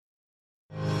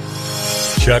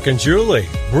Chuck and Julie,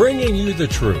 bringing you the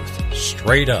truth,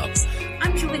 straight up.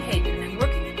 I'm Julie Hayden, and I'm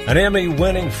working at An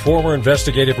Emmy-winning former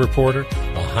investigative reporter,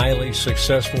 a highly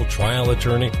successful trial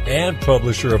attorney, and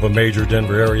publisher of a major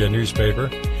Denver area newspaper.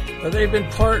 They've been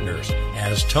partners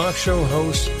as talk show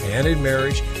hosts and in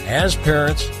marriage, as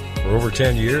parents for over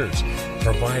 10 years,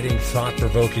 providing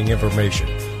thought-provoking information,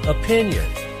 opinion,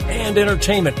 and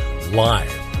entertainment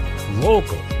live,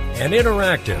 local, and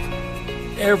interactive.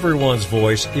 Everyone's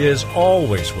voice is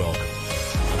always welcome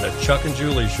on the Chuck and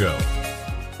Julie Show.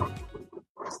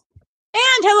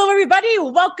 And hello, everybody.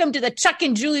 Welcome to the Chuck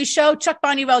and Julie Show. Chuck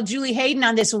Bonniwell, Julie Hayden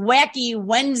on this wacky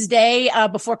Wednesday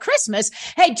before Christmas.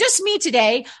 Hey, just me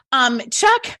today.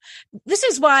 Chuck, this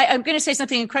is why I'm going to say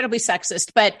something incredibly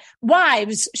sexist, but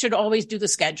wives should always do the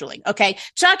scheduling. Okay.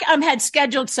 Chuck had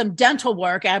scheduled some dental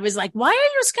work. I was like, why are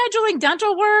you scheduling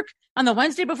dental work on the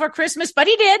Wednesday before Christmas? But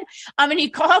he did. And he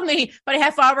called me about a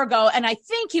half hour ago. And I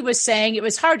think he was saying it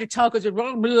was hard to tell because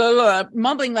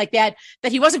mumbling like that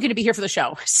he wasn't going to be here for the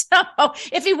show. So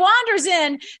if he wanders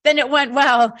in, then it went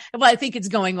well, I think it's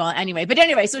going well anyway. But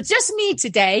anyway, so it's just me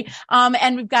today.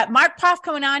 And we've got Mark Poff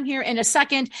coming on here in a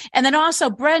second. And then also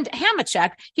Brent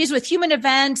Hamachek. He's with Human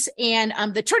Events and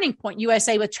the Turning Point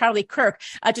USA with Charlie Kirk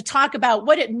to talk about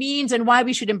what it means and why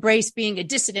we should embrace being a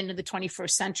dissident in the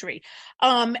 21st century.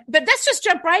 But let's just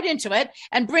jump right into it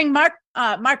and bring Mark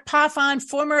Poff on,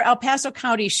 former El Paso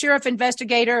County Sheriff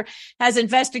investigator, has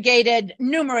investigated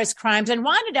numerous crimes and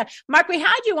Mark, we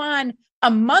had you on a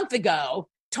month ago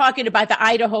talking about the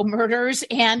Idaho murders,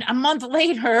 and a month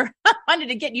later, I wanted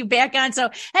to get you back on. So,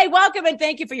 hey, welcome and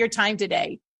thank you for your time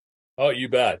today. Oh, you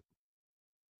bet.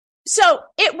 So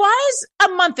it was a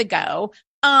month ago.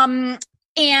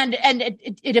 And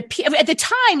it appeared at the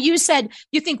time you said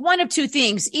you think one of two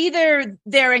things: either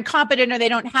they're incompetent or they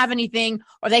don't have anything,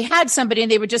 or they had somebody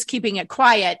and they were just keeping it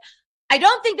quiet. I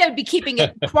don't think they would be keeping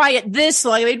it quiet this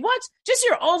long. I mean, what's just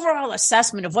your overall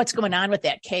assessment of what's going on with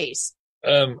that case?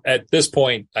 At this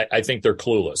point, I think they're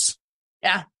clueless.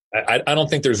 Yeah. I don't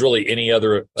think there's really any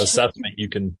other assessment you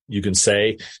can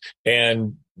say.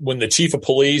 And when the chief of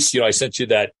police, I sent you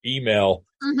that email.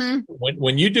 Mm-hmm.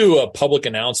 When you do a public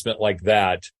announcement like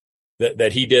that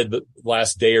he did the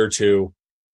last day or two,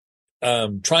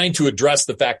 trying to address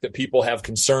the fact that people have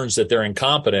concerns that they're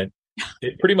incompetent,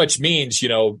 it pretty much means,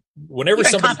 whenever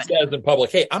somebody says in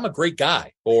public, hey, I'm a great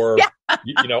guy, or,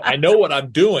 I know what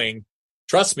I'm doing.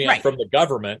 Trust me, right. I'm from the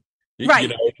government.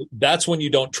 Right. That's when you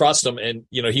don't trust them. And,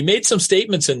 he made some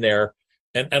statements in there,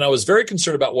 and I was very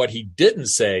concerned about what he didn't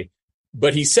say,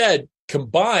 but he said,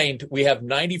 combined, we have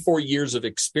 94 years of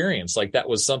experience. Like, that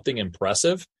was something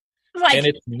impressive. Right. And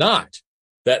it's not.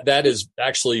 That is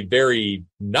actually very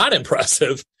not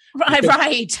impressive.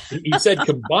 Right. He said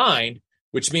combined,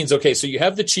 which means, okay, so you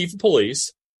have the chief of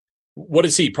police. What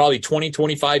is he? Probably 20,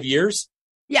 25 years?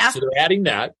 Yeah. So they're adding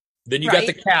that. Then you got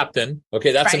the captain.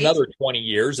 Okay, that's another 20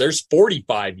 years. There's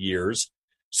 45 years.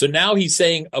 So now he's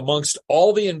saying amongst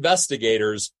all the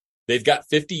investigators, they've got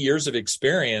 50 years of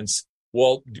experience.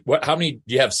 Well, how many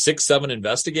do you have? 6, 7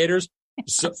 investigators?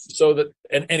 So that,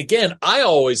 and again, I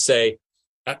always say,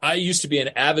 I used to be an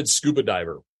avid scuba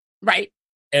diver. Right.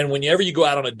 And whenever you go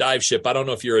out on a dive ship, I don't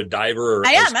know if you're a diver or.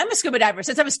 I'm a scuba diver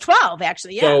since I was 12,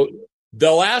 actually. Yeah. So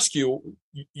they'll ask you,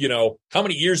 how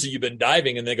many years have you been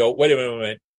diving? And they go, wait a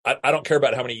minute. I don't care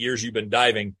about how many years you've been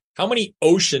diving. How many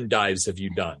ocean dives have you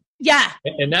done? Yeah.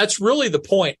 And that's really the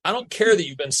point. I don't care that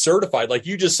you've been certified. Like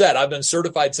you just said, I've been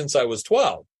certified since I was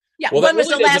 12. Yeah. Well, when was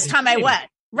the last time I went?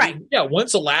 Right. Yeah.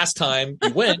 When's the last time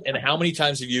you went, and how many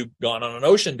times have you gone on an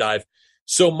ocean dive?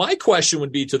 So my question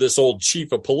would be to this old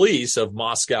chief of police of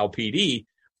Moscow PD,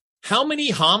 how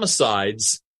many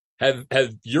homicides have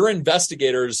your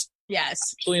investigators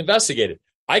actually investigated?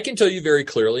 I can tell you very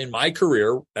clearly in my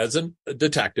career as a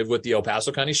detective with the El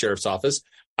Paso County Sheriff's Office,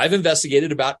 I've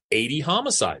investigated about 80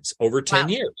 homicides over 10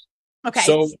 years. Okay.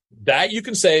 So that you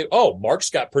can say, oh, Mark's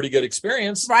got pretty good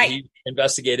experience. Right. He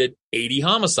investigated 80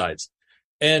 homicides.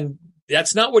 And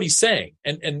that's not what he's saying.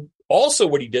 And also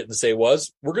what he didn't say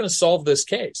was, we're going to solve this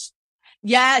case.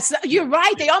 Yes, you're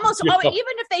right. They almost, even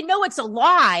if they know it's a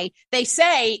lie, they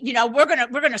say, we're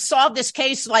going to solve this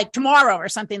case like tomorrow or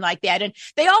something like that. And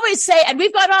they always say, and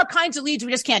we've got all kinds of leads,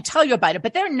 we just can't tell you about it.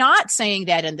 But they're not saying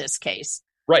that in this case.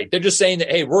 Right. They're just saying that,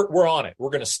 hey, we're on it.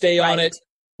 We're going to stay on it.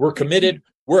 We're committed.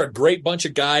 We're a great bunch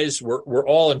of guys. We're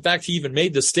all, in fact, he even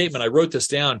made this statement. I wrote this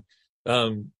down,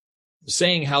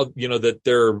 saying how, that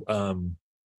they're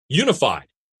unified.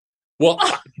 Well,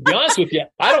 to be honest with you,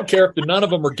 I don't care if none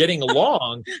of them are getting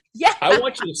along. Yeah. I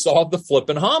want you to solve the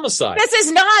flipping homicide. This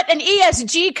is not an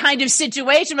ESG kind of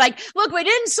situation. Like, look, we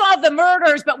didn't solve the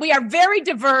murders, but we are very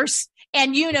diverse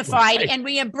and unified, Right. and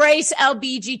we embrace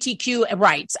LGBTQ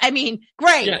rights. I mean,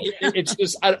 great. Yeah, it's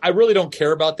just, I really don't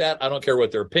care about that. I don't care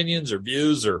what their opinions or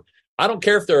views, or I don't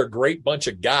care if they're a great bunch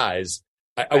of guys.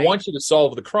 I want you to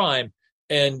solve the crime.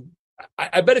 And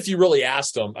I bet if you really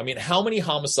asked them, I mean, how many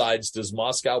homicides does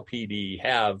Moscow PD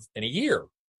have in a year?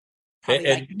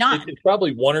 Probably none. It's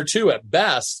probably one or two at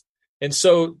best. And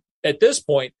so at this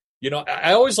point,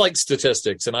 I always like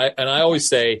statistics, and I always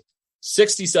say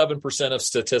 67% of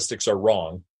statistics are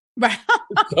wrong. Right.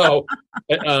 But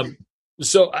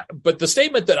the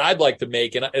statement that I'd like to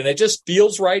make, and it just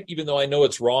feels right, even though I know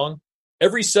it's wrong,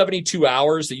 every 72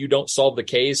 hours that you don't solve the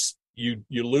case, you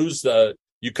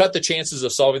cut the chances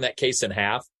of solving that case in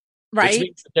half. Right. Which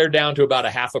means that they're down to about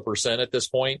 0.5% at this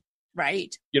point.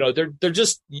 Right. They're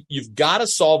just, you've got to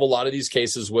solve a lot of these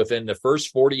cases within the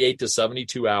first 48 to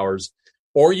 72 hours,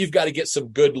 or you've got to get some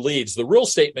good leads. The real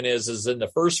statement is in the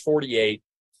first 48,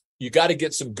 you got to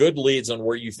get some good leads on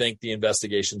where you think the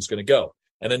investigation is going to go.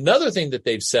 And another thing that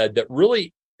they've said that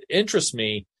really interests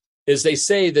me is they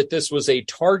say that this was a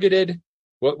targeted,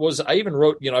 I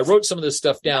wrote some of this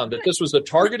stuff down, that this was a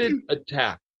targeted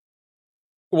attack.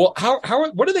 Well,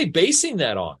 what are they basing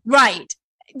that on? Right.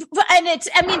 And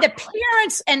the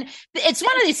parents, and it's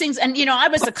one of these things. And, I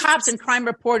was a cops and crime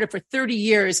reporter for 30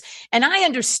 years, and I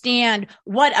understand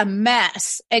what a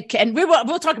mess it can.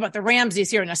 We'll talk about the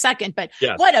Ramseys here in a second, but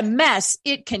yes, what a mess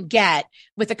it can get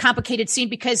with a complicated scene,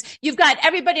 because you've got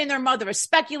everybody and their mother is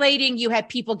speculating. You have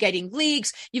people getting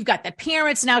leaks. You've got the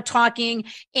parents now talking,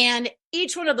 and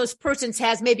each one of those persons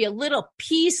has maybe a little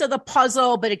piece of the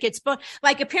puzzle, but it gets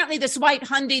like apparently this white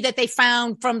Hyundai that they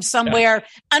found from somewhere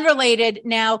unrelated.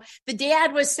 Now, the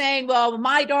dad was saying, well,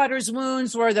 my daughter's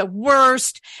wounds were the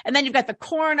worst. And then you've got the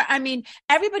coroner. I mean,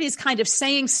 everybody's kind of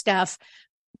saying stuff.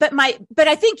 But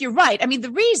I think you're right. I mean,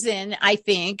 the reason I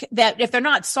think that if they're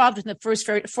not solved in the first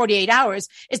 48 hours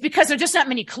is because there are just not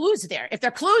many clues there. If there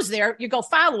are clues there, you go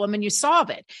follow them and you solve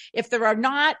it. If there are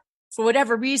not, for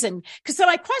whatever reason. So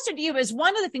my question to you is,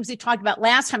 one of the things we talked about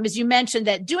last time is you mentioned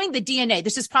that doing the DNA,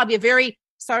 this is probably a very,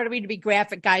 sorry to be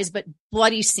graphic, guys, but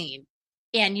bloody scene.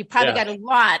 And you probably got a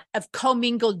lot of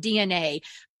commingled DNA.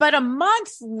 But a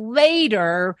month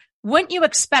later, wouldn't you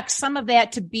expect some of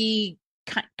that to be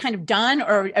kind of done,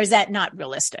 or is that not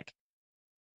realistic?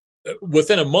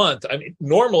 Within a month, I mean,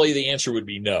 normally the answer would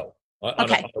be no.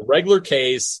 On a regular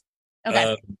case,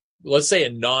 let's say a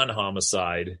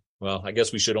non-homicide. Well, I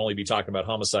guess we should only be talking about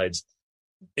homicides.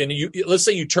 And let's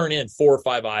say you turn in 4 or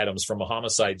 5 items from a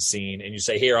homicide scene, and you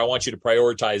say, here, I want you to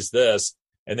prioritize this,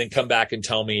 and then come back and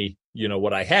tell me,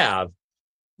 what I have.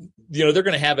 They're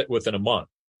going to have it within a month.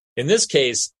 In this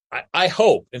case, I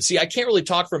hope, and see, I can't really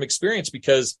talk from experience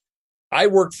because I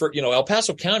worked for, El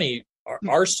Paso County.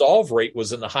 Our solve rate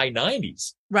was in the high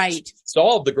 90s. Right.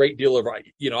 Solved a great deal of,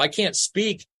 I can't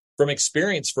speak from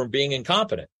experience from being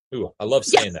incompetent. Ooh, I love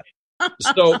saying that.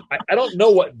 So I don't know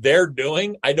what they're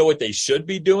doing. I know what they should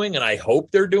be doing, and I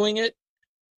hope they're doing it.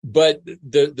 But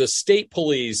the state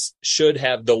police should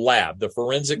have the lab, the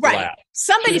forensic lab.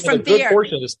 Somebody from there.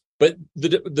 Portion of this. But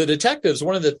the detectives,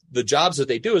 one of the jobs that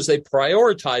they do is they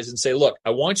prioritize and say, look,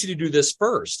 I want you to do this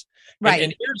first. Right.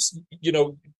 And here's,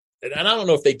 and I don't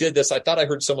know if they did this. I thought I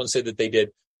heard someone say that they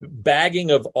did bagging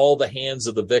of all the hands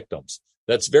of the victims.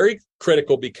 That's very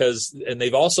critical because, and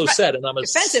they've also said, and I'm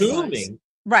assuming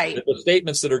that the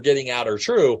statements that are getting out are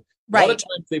true. A lot of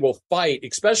times they will fight,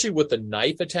 especially with the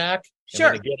knife attack.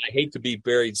 Sure. And again, I hate to be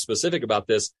very specific about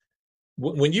this.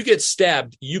 When you get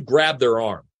stabbed, you grab their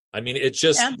arm. I mean, it's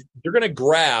just, you're going to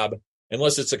grab,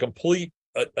 unless it's a complete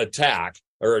attack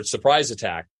or a surprise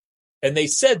attack. And they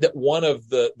said that one of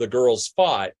the girls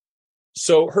fought.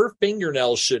 So her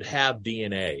fingernails should have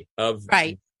DNA of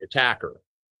the attacker.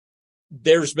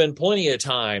 There's been plenty of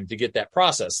time to get that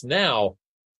process. Now,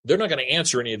 they're not going to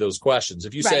answer any of those questions.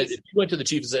 If you said, if you went to the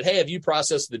chief and said, hey, have you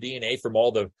processed the DNA from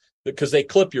all because they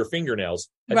clip your fingernails.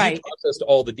 Have you processed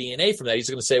all the DNA from that? He's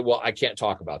going to say, well, I can't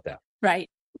talk about that. Right.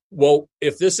 Well,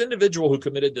 if this individual who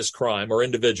committed this crime, or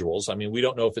individuals, I mean, we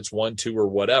don't know if it's 1, 2, or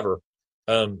whatever.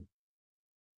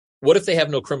 What if they have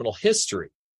no criminal history?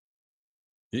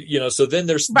 So then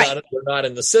they're not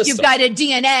in the system. You've got a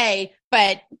DNA,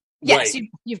 but yes,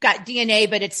 you've got DNA,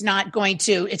 but it's not going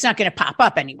to pop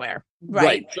up anywhere.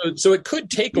 Right. So it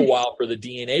could take a while for the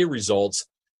DNA results.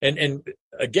 And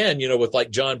again, with like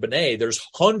John Bonet, there's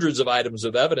hundreds of items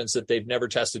of evidence that they've never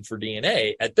tested for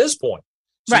DNA at this point.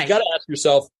 So you've got to ask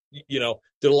yourself, did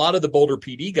a lot of the Boulder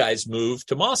PD guys move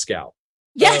to Moscow?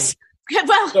 Yes.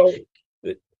 So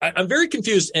I'm very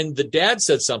confused. And the dad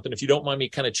said something, if you don't mind me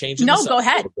kind of changing. No, go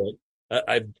ahead.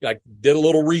 I did a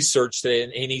little research today,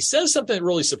 and he says something that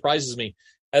really surprises me.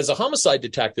 as a homicide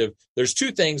detective, there's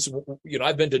two things,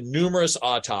 I've been to numerous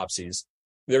autopsies.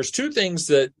 There's two things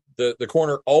that the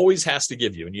coroner always has to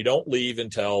give you, and you don't leave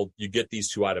until you get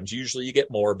these two items. Usually you get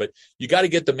more, but you got to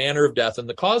get the manner of death and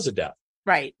the cause of death.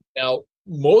 Right. Now,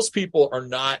 most people are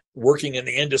not working in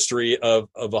the industry of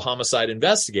a homicide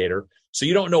investigator, so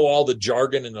you don't know all the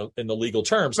jargon in the legal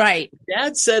terms. Right.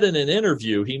 Dad said in an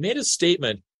interview, he made a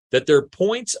statement that their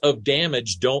points of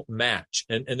damage don't match.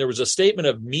 And there was a statement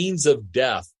of means of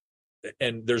death,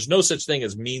 and there's no such thing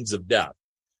as means of death.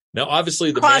 Now,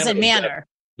 obviously, the cause and manner.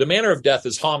 The manner of death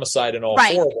is homicide in all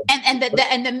right. four of them. And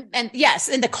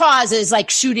the cause is like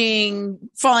shooting,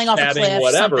 falling off a cliff,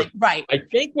 whatever. Something. Right. I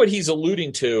think what he's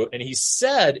alluding to, and he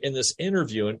said in this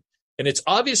interview, and it's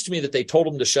obvious to me that they told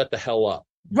him to shut the hell up.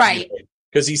 Right.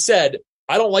 Because he said,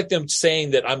 I don't like them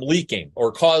saying that I'm leaking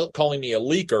or calling me a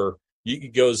leaker. He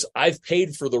goes, I've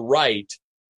paid for the right,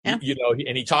 and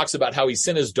he talks about how he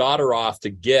sent his daughter off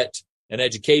to get an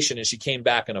education and she came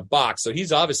back in a box. So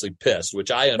he's obviously pissed,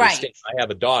 which I understand. Right. I have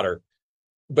a daughter,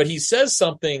 but he says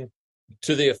something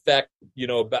to the effect,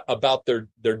 about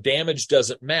their damage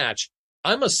doesn't match.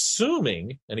 I'm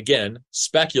assuming, and again,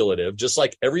 speculative, just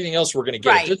like everything else we're going to get.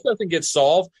 Right. If this doesn't get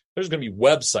solved, there's going to be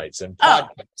websites and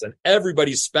podcasts and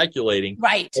everybody's speculating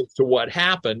as to what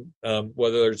happened,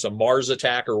 whether it's a Mars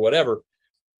attack or whatever.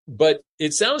 But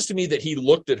it sounds to me that he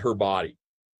looked at her body,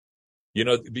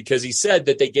 because he said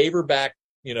that they gave her back,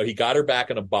 he got her back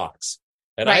in a box.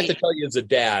 And I have to tell you, as a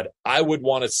dad, I would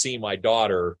want to see my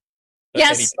daughter.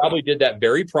 Yes. And he probably did that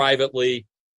very privately.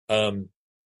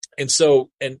 And so,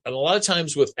 and a lot of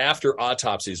times with after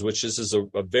autopsies, which this is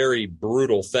a very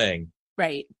brutal thing,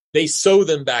 right? They sew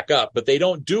them back up, but they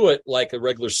don't do it like a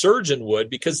regular surgeon would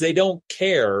because they don't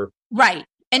care. Right.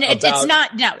 And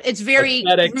it's very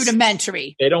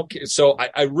rudimentary. They don't. So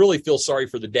I really feel sorry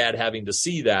for the dad having to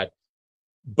see that,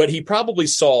 but he probably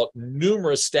saw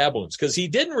numerous stab wounds because he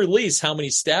didn't release how many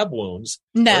stab wounds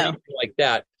or anything like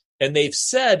that. And they've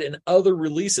said in other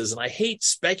releases, and I hate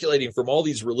speculating from all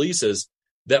these releases,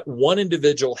 that one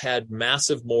individual had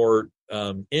massive more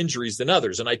injuries than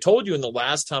others. And I told you in the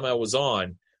last time I was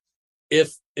on,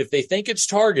 if they think it's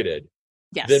targeted,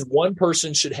 then one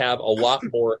person should have a lot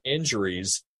more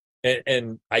injuries.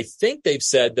 And I think they've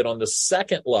said that on the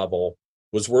second level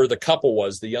was where the couple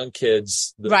was, the young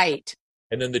kids. Right.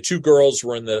 And then the two girls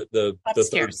were in the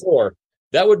third floor.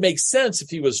 That would make sense if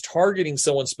he was targeting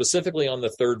someone specifically on the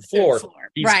third floor.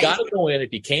 He's got to go in. If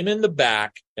he came in the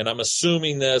back, and I'm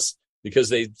assuming this because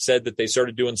they said that they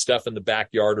started doing stuff in the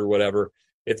backyard or whatever.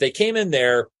 If they came in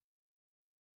there,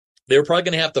 they were probably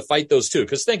going to have to fight those two.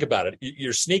 Because think about it.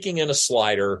 You're sneaking in a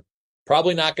slider,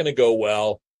 probably not going to go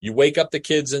well. You wake up the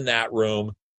kids in that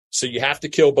room, so you have to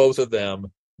kill both of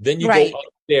them. Then you go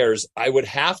upstairs. I would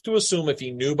have to assume if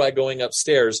he knew by going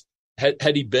upstairs,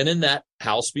 had he been in that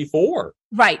house before?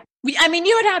 Right. You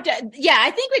would have to,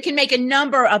 I think we can make a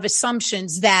number of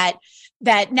assumptions that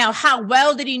now, how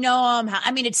well did he know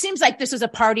him? It seems like this was a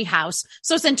party house,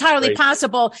 so it's entirely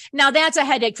possible. Now that's a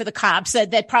headache for the cops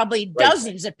that probably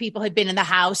dozens of people had been in the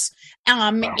house.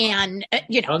 And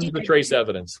tons of trace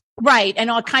evidence. Right.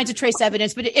 And all kinds of trace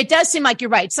evidence, but it does seem like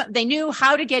you're right. So they knew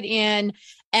how to get in,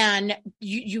 and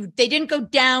they didn't go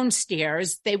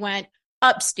downstairs. They went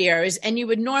upstairs, and you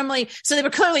would normally, so they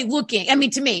were clearly looking.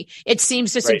 To me, it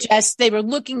seems to suggest they were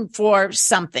looking for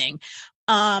something.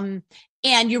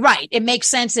 And you're right. It makes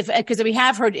sense because we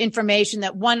have heard information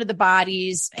that one of the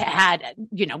bodies had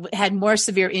more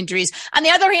severe injuries. On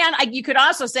the other hand, you could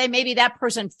also say maybe that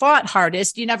person fought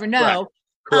hardest. You never know.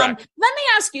 Correct. Let me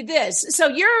ask you this. So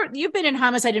you've been in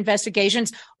homicide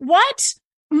investigations. What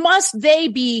must they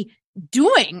be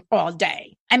doing all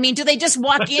day? Do they just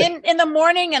walk in the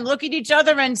morning and look at each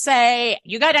other and say,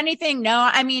 you got anything? No.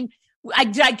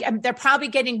 They're probably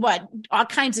getting all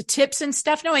kinds of tips and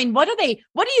stuff. No, what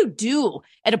do you do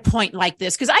at a point like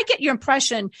this? Because I get your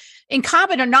impression,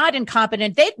 incompetent or not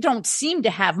incompetent, they don't seem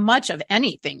to have much of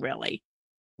anything really.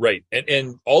 Right.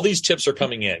 And all these tips are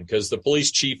coming in because the police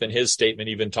chief in his statement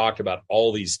even talked about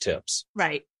all these tips.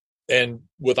 Right. And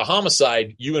with a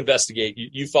homicide, you investigate,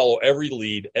 you follow every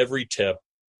lead, every tip,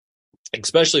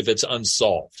 especially if it's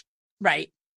unsolved.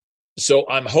 Right. So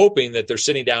I'm hoping that they're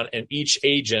sitting down and each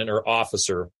agent or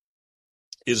officer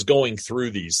is going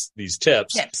through these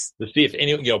tips to see if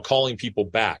any, calling people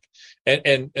back.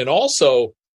 And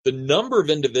also the number of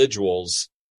individuals,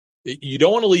 you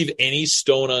don't want to leave any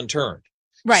stone unturned.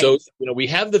 Right. So, we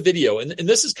have the video, and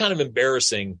this is kind of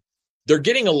embarrassing. They're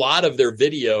getting a lot of their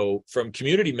video from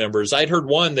community members. I'd heard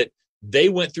one that they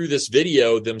went through this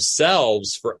video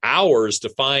themselves for hours to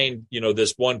find,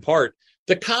 this one part.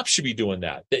 The cops should be doing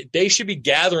that. They should be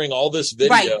gathering all this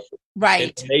video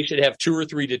Right. And they should have 2 or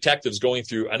 3 detectives going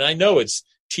through. And I know it's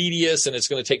tedious and it's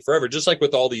going to take forever, just like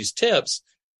with all these tips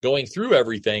going through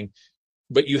everything.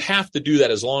 But you have to do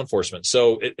that as law enforcement.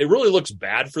 So it really looks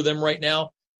bad for them right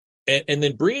now. And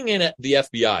then bringing in the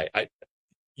FBI,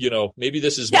 maybe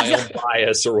this is my own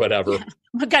bias or whatever.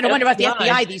 I kind of wonder about the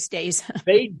FBI these days.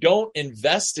 They don't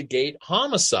investigate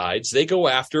homicides. They go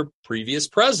after previous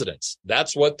presidents.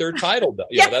 That's what they're titled.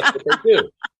 That's what they do.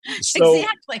 So,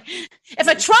 exactly. If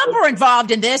a Trump were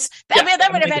involved in this, that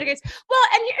would have had a case. Well,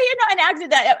 and actually,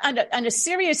 that on a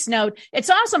serious note, it's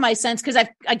also my sense, because I've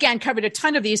again covered a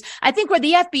ton of these. I think where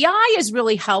the FBI is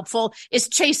really helpful is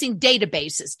chasing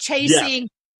databases,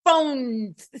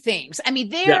 phone things. I mean,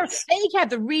 they have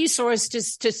the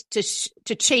resources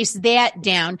to chase that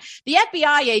down. The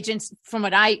FBI agents, from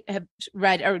what I have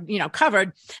read or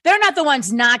covered, they're not the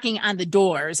ones knocking on the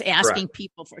doors asking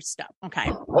people for stuff.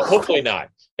 Okay, well, hopefully not.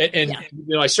 And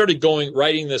I started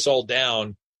writing this all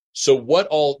down. So what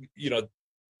all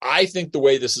I think the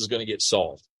way this is going to get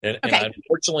solved, and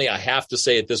unfortunately, I have to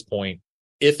say at this point,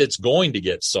 if it's going to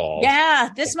get solved,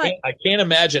 I can't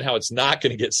imagine how it's not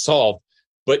going to get solved.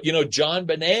 But, John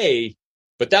Bonet,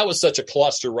 but that was such a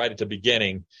cluster right at the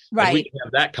beginning. Right. And we can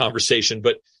have that conversation.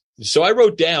 But so I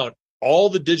wrote down all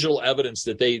the digital evidence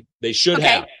that they should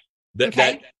have.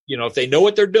 That, if they know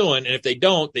what they're doing, and if they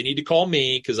don't, they need to call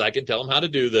me because I can tell them how to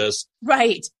do this.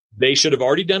 Right. They should have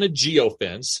already done a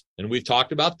geofence. And we've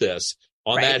talked about this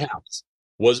on that house.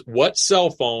 Was what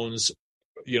cell phones,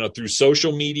 through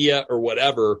social media or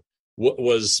whatever,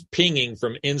 was pinging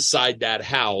from inside that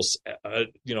house, an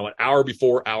hour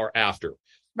before, hour after.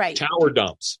 Right. Tower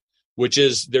dumps, which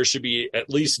is there should be at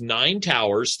least 9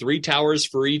 towers, 3 towers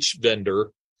for each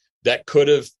vendor that could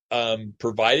have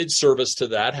provided service to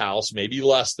that house, maybe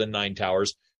less than 9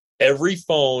 towers. Every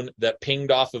phone that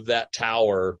pinged off of that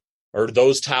tower or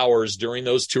those towers during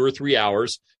those 2 or 3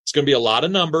 hours, it's going to be a lot of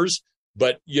numbers.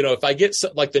 But, if I get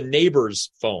like the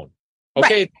neighbor's phone,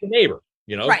 it's the neighbor.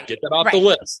 Get that off the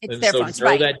list. It's and their so phones,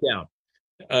 throw that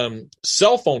down.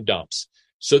 Cell phone dumps.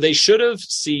 So they should have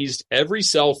seized every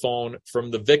cell phone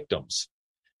from the victims.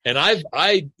 And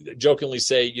I jokingly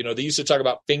say, they used to talk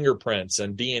about fingerprints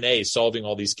and DNA solving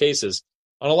all these cases.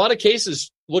 On a lot of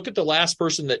cases, look at the last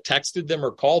person that texted them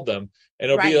or called them,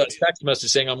 and it'll be a text message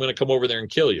saying, I'm going to come over there and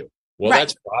kill you. Well,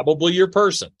 that's probably your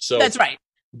person. So that's right.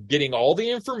 Getting all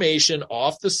the information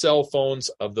off the cell phones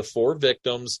of the 4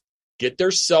 victims, get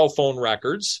their cell phone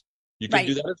records. You can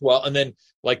do that as well. And then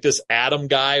like this Adam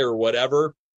guy or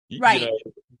whatever,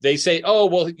 they say, oh,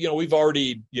 well, we've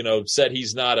already, said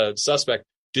he's not a suspect.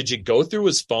 Did you go through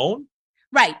his phone?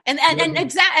 Right. And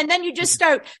then you just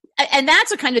start, and that's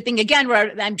the kind of thing, again,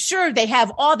 where I'm sure they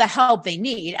have all the help they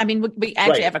need. I mean, we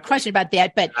actually have a question about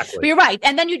that, but you're right.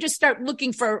 And then you just start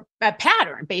looking for a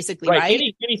pattern, basically, right?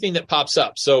 Anything that pops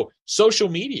up. So social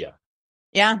media.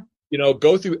 Yeah.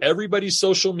 Go through everybody's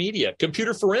social media,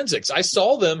 computer forensics. I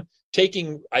saw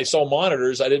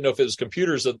monitors. I didn't know if it was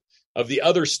computers of the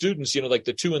other students, like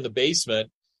the 2 in the basement,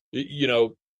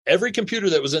 every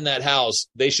computer that was in that house,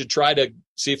 they should try to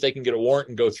see if they can get a warrant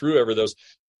and go through every those.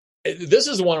 This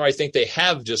is one where I think they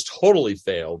have just totally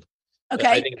failed. Okay.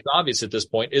 I think it's obvious at this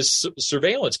point is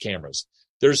surveillance cameras.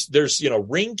 There's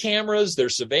ring cameras,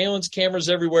 there's surveillance cameras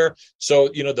everywhere. So,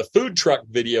 the food truck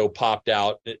video popped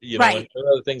out, and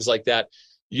other things like that,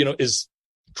 is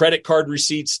credit card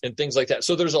receipts and things like that.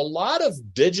 So there's a lot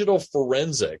of digital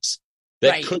forensics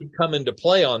that could come into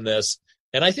play on this.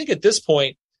 And I think at this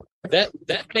point, that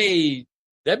may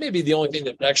be the only thing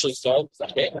that actually solves the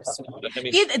case. I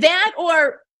mean, either that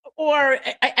or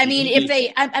I mean,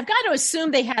 if I've got to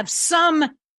assume they have some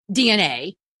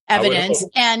DNA evidence,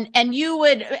 and you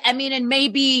would, I mean, and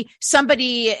maybe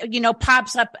somebody,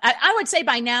 pops up. I would say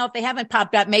by now, if they haven't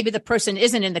popped up, maybe the person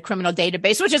isn't in the criminal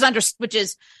database, which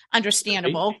is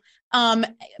understandable.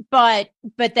 But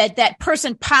that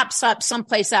person pops up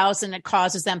someplace else and it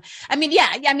causes them. I mean,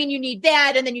 you need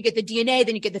that. And then you get the DNA,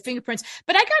 then you get the fingerprints,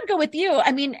 but I got to go with you.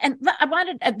 I mean, and I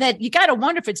wanted that you got to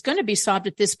wonder if it's going to be solved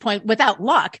at this point without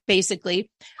luck, basically.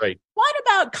 Right. What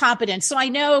about competence? So I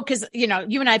know, cause you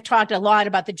and I have talked a lot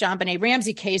about the John Benet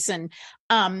Ramsey case, and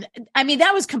I mean,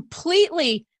 that was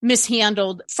completely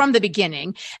mishandled from the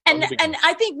beginning. And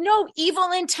I think no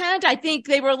evil intent. I think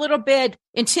they were a little bit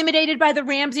intimidated by the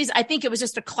Ramseys. I think it was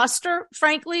just a cluster,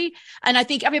 frankly. And I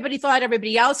think everybody thought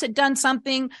everybody else had done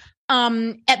something.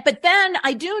 But then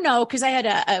I do know, because I had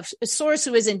a source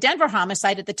who was in Denver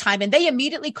homicide at the time, and they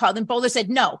immediately called, and Boulder said,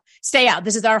 no, stay out.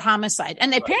 This is our homicide.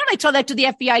 And they apparently told that to the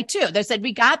FBI too. They said,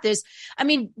 we got this. I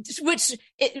mean, which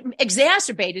it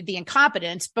exacerbated the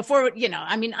incompetence before, in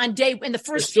the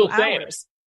first few hours.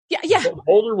 Yeah.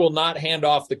 Boulder will not hand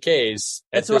off the case.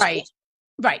 That's right. Point.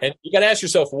 Right. And you got to ask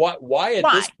yourself, why at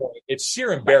this point? It's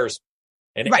sheer embarrassment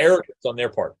and arrogance on their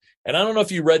part. And I don't know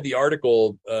if you read the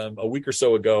article a week or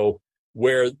so ago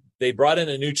where they brought in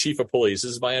a new chief of police.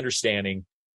 This is my understanding.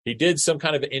 He did some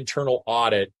kind of internal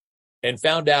audit and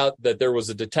found out that there was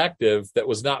a detective that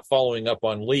was not following up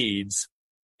on leads.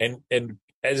 And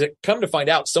as it come to find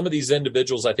out, some of these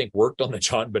individuals, I think, worked on the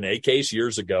John Bonet case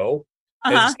years ago.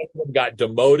 And some of them got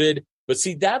demoted. But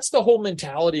see, that's the whole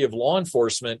mentality of law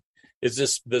enforcement, is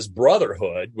this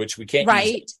brotherhood, which we can't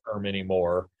use that term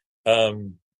anymore.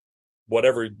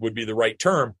 Whatever would be the right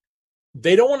term.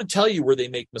 They don't want to tell you where they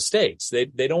make mistakes. They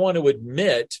don't want to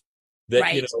admit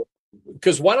that,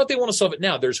 because why don't they want to solve it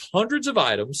now? There's hundreds of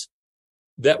items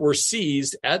that were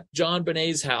seized at John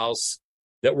Bonet's house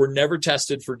that were never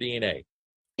tested for DNA.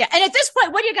 Yeah. And at this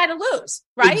point, what do you got to lose?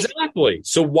 Right. Exactly.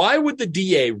 So why would the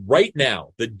DA right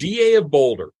now, the DA of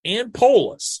Boulder and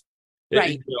Polis,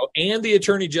 and the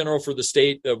attorney general for the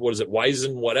state of,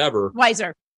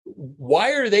 Weiser,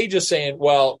 why are they just saying,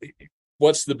 well,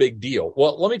 what's the big deal?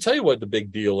 Well, let me tell you what the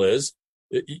big deal is.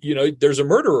 There's a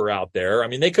murderer out there. I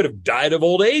mean, they could have died of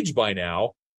old age by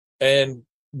now, and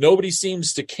nobody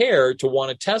seems to care to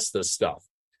want to test this stuff.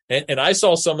 And I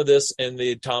saw some of this in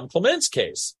the Tom Clements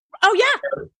case. Oh,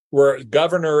 yeah. Where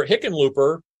Governor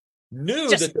Hickenlooper knew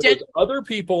that there was other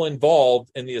people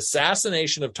involved in the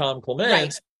assassination of Tom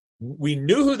Clements. Right. We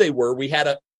knew who they were.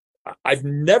 I've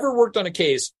never worked on a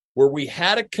case where we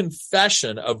had a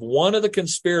confession of one of the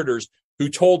conspirators who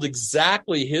told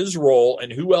exactly his role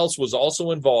and who else was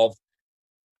also involved.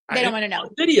 They don't want to know.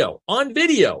 On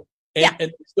video. And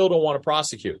they still don't want to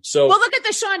prosecute. So, well, look at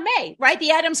the Sean May, right?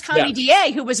 The Adams County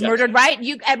DA who was murdered, right?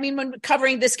 When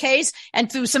covering this case and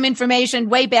through some information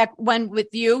way back when with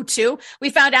you too, we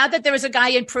found out that there was a guy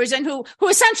in prison who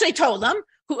essentially told them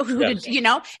who did,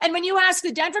 and when you ask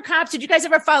the Denver cops, did you guys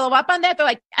ever follow up on that? They're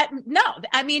like, no.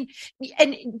 I mean,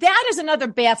 and that is another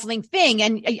baffling thing.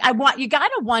 And you got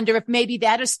to wonder if maybe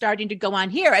that is starting to go on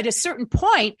here. At a certain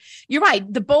point, you're right.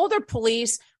 The Boulder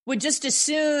police would just as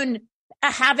soon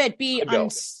have it be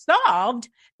unsolved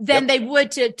than they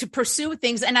would to pursue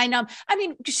things. And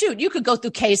shoot, you could go through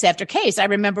case after case. I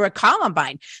remember at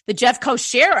Columbine, the Jeffco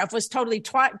sheriff was totally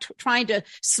trying to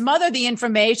smother the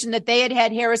information that they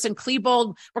had Harris and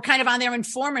Klebold were kind of on their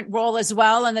informant role as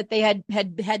well, and that they had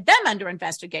them under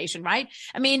investigation, right?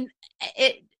 I mean,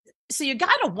 so you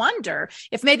got to wonder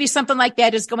if maybe something like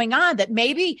that is going on, that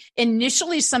maybe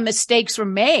initially some mistakes were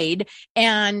made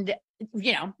and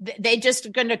they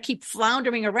just going to keep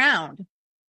floundering around.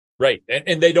 Right.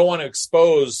 And they don't want to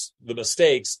expose the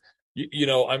mistakes.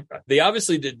 They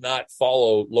obviously did not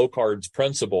follow Locard's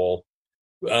principle.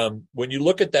 When you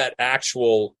look at that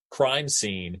actual crime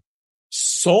scene,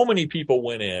 so many people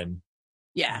went in.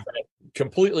 Yeah.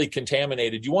 Completely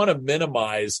contaminated. You want to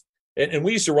minimize, and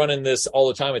we used to run in this all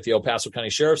the time at the El Paso County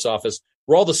Sheriff's Office,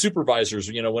 where all the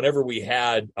supervisors, whenever we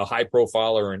had a high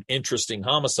profile or an interesting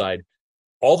homicide,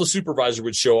 all the supervisor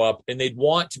would show up and they'd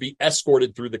want to be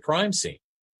escorted through the crime scene.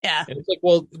 Yeah. And it's like,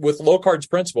 well, with Locard's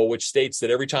principle, which states that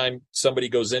every time somebody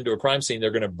goes into a crime scene,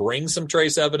 they're going to bring some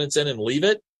trace evidence in and leave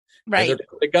it. Right. And they're going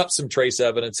to pick up some trace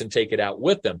evidence and take it out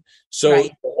with them. So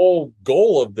the whole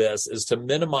goal of this is to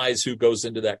minimize who goes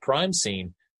into that crime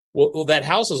scene. Well, that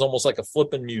house is almost like a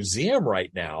flipping museum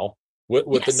right now with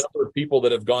the number of people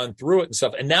that have gone through it and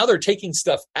stuff. And now they're taking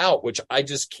stuff out, which I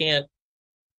just can't.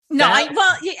 Like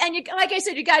I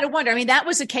said, you got to wonder. I mean, that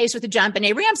was the case with the John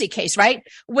Benet Ramsey case, right?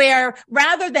 Where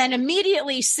rather than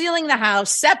immediately sealing the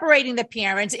house, separating the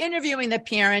parents, interviewing the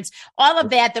parents, all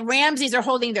of that, the Ramseys are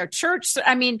holding their church.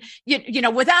 I mean,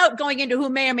 without going into who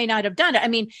may or may not have done it. I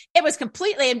mean, it was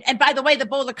completely, and by the way, the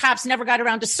Boulder cops never got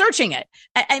around to searching it.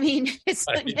 I mean,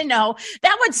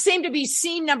 that would seem to be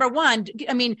scene number one.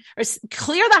 I mean,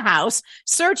 clear the house,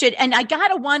 search it. And I got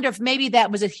to wonder if maybe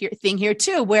that was a thing here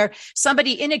too, where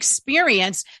somebody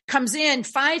inexperienced comes in,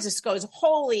 finds this, goes,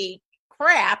 holy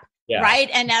crap. Yeah. Right.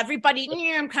 And everybody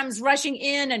comes rushing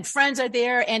in and friends are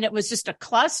there. And it was just a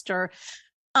cluster.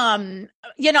 I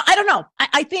don't know.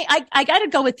 I think I got to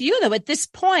go with you though. At this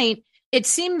point, it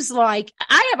seems like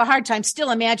I have a hard time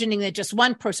still imagining that just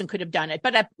one person could have done it,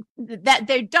 but that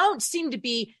they don't seem to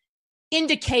be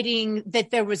indicating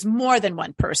that there was more than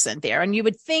one person there. And you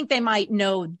would think they might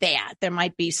know that there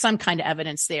might be some kind of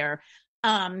evidence there.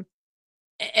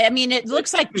 I mean, it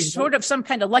looks like sort of some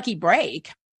kind of lucky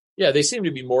break. Yeah, they seem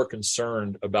to be more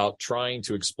concerned about trying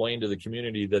to explain to the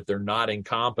community that they're not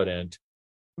incompetent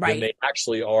than they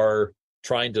actually are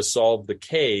trying to solve the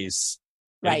case.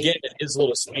 And again, in his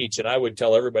little speech, and I would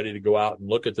tell everybody to go out and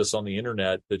look at this on the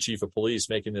internet, the chief of police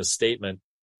making this statement,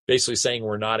 basically saying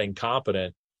we're not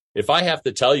incompetent. If I have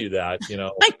to tell you that, I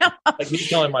know. like me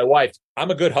telling my wife,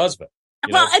 I'm a good husband.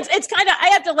 Well, it's kind of, I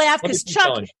have to laugh because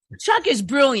Chuck is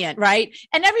brilliant, right?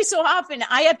 And every so often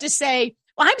I have to say,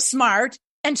 well, I'm smart.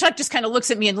 And Chuck just kind of looks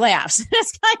at me and laughs.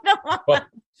 That's kind of well,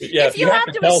 yeah, if you have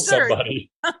to tell assert. Somebody.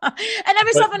 And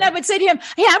every so often I would say to him,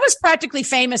 yeah, I was practically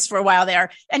famous for a while there.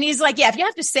 And he's like, yeah, if you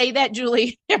have to say that,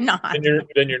 Julie, you're not.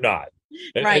 Then you're not.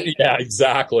 Right. And, yeah,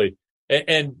 exactly.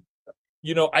 And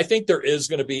I think there is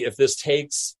going to be, if this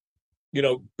takes,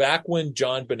 back when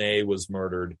John Bonet was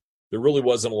murdered, there really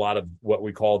wasn't a lot of what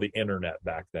we call the internet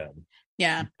back then.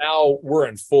 Yeah. Now we're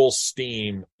in full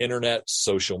steam, internet,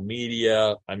 social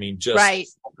media. I mean, just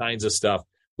all kinds of stuff,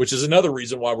 which is another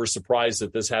reason why we're surprised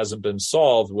that this hasn't been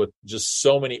solved with just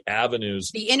so many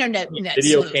avenues. The internet,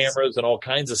 video cameras and all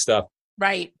kinds of stuff.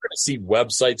 Right. You're going to see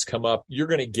websites come up. You're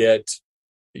going to get,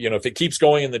 if it keeps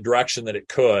going in the direction that it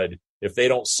could, if they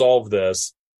don't solve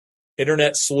this,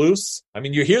 internet sleuths. I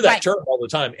mean, you hear that term all the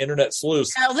time, internet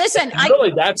sleuths. Now, listen,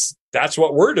 really, that's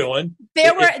what we're doing.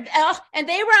 And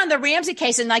they were on the Ramsey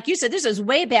case. And like you said, this is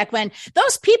way back when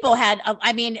those people had,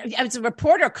 as a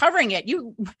reporter covering it,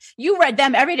 you read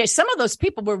them every day. Some of those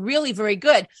people were really very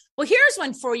good. Well, here's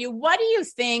one for you. What do you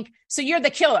think? So you're the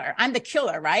killer. I'm the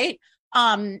killer, right?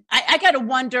 I got to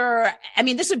wonder,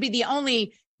 this would be the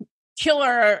only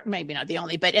killer, maybe not the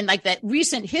only, but in like that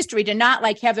recent history to not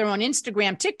like have their own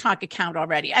Instagram, TikTok account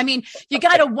already. You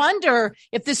got to wonder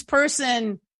if this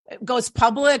person goes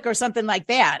public or something like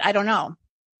that. I don't know.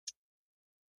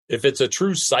 If it's a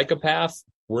true psychopath,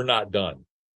 we're not done.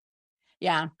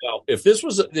 Yeah. Now, if this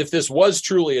was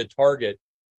truly a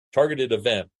targeted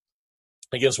event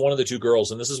against one of the two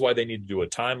girls, and this is why they need to do a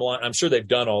timeline. I'm sure they've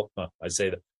done I say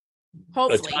that.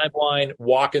 Hopefully. A timeline,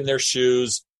 walk in their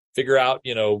shoes, figure out,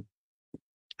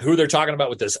 who they're talking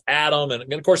about with this Adam.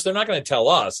 And of course, they're not going to tell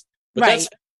us, but that's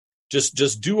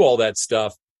just do all that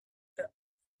stuff.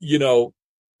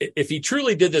 If he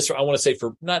truly did this, I want to say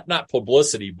for not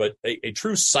publicity, but a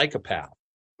true psychopath,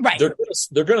 right?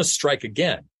 They're going to strike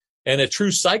again. And a true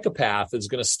psychopath is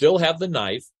going to still have the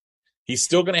knife. He's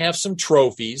still going to have some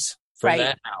trophies from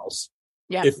that house.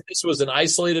 Yeah. If this was an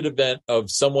isolated event of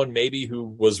someone maybe who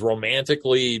was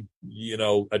romantically,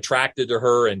 attracted to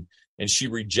her and she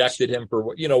rejected him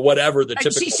for, whatever the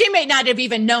typical. She may not have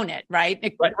even known it,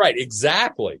 right? Right,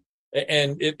 exactly.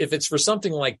 And if it's for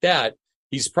something like that,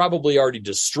 he's probably already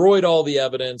destroyed all the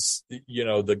evidence.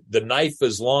 The knife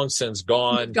is long since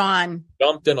gone,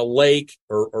 dumped in a lake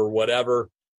or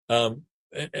whatever.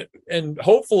 And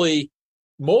hopefully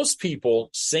most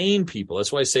people, sane people,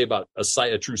 that's why I say about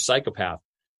a true psychopath,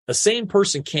 a sane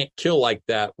person can't kill like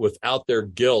that without their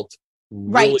guilt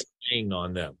really weighing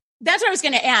on them. That's what I was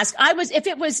going to ask.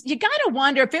 You got to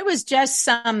wonder if it was just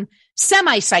some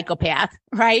semi-psychopath,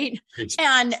 right?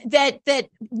 And that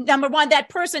number one, that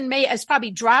person has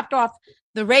probably dropped off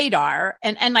the radar.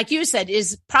 And like you said,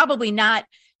 is probably not,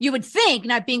 you would think,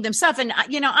 not being themselves. And, I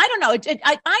don't know.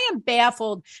 I am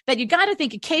baffled that you got to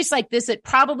think a case like this, it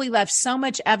probably left so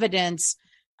much evidence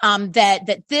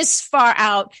that this far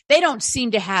out, they don't seem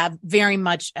to have very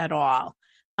much at all.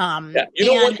 One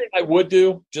thing I would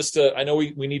do, I know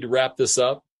we need to wrap this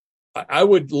up. I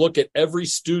would look at every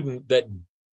student that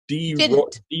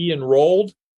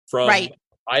de-enrolled from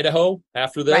Idaho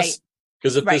after this.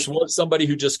 Because if this was somebody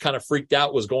who just kind of freaked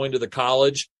out, was going to the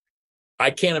college, I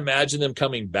can't imagine them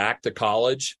coming back to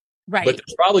college. Right. But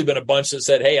there's probably been a bunch that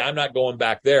said, hey, I'm not going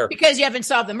back there. Because you haven't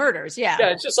solved the murders. Yeah. Yeah.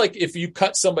 It's just like if you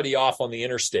cut somebody off on the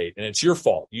interstate and it's your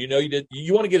fault, you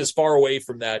want to get as far away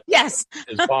from that as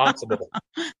possible.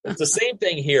 It's the same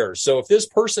thing here. So if this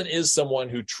person is someone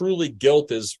who truly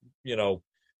guilt is,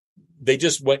 they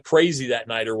just went crazy that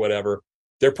night or whatever,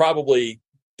 they're probably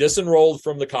disenrolled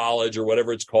from the college or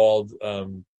whatever it's called.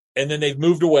 And then they've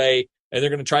moved away and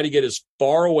they're going to try to get as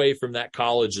far away from that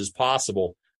college as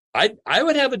possible. I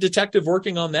would have a detective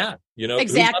working on that,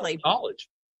 exactly. College.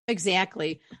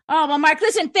 Exactly. Oh, well, Mark,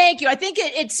 listen, thank you. I think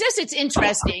it's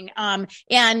interesting.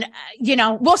 And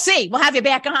we'll see. We'll have you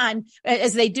back on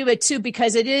as they do it too,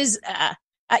 because it is,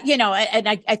 and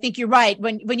I think you're right.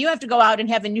 When you have to go out and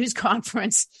have a news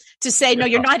conference to say, no,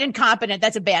 you're not incompetent,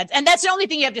 that's and that's the only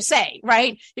thing you have to say,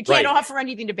 right? You can't offer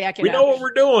anything to back it up. We know what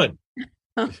we're doing.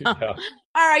 Yeah.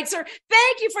 All right, sir.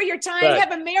 Thank you for your time.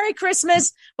 Have a Merry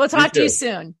Christmas. We'll talk to you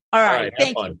soon. All right.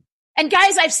 Thank you. And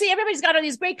guys, I see everybody's got all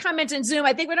these great comments in Zoom.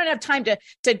 I think we don't have time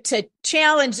to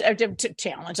challenge or to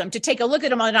challenge them, to take a look at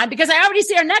them all the time, because I already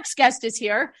see our next guest is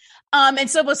here. And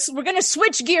so we're going to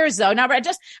switch gears though. Now, I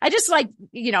just like,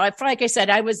 like I said,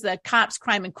 I was the cops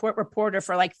crime and court reporter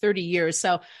for like 30 years.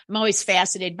 So I'm always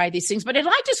fascinated by these things, but I'd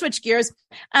like to switch gears,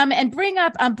 and bring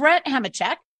up Brett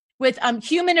Hamachek. with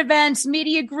Human Events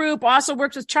Media Group, also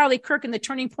works with Charlie Kirk in the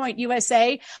Turning Point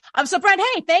USA. So Brent,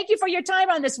 hey, thank you for your time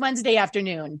on this Wednesday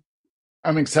afternoon.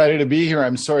 I'm excited to be here.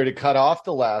 I'm sorry to cut off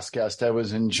the last guest. I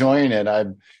was enjoying it.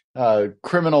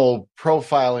 Criminal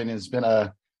profiling has been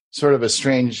a sort of a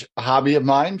strange hobby of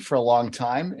mine for a long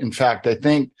time. In fact, I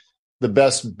think the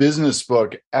best business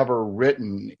book ever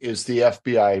written is the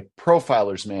FBI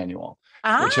Profiler's Manual,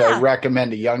 which I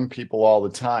recommend to young people all the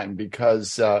time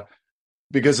because of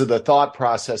the thought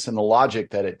process and the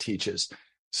logic that it teaches.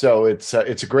 So it's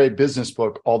a great business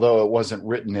book, although it wasn't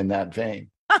written in that vein.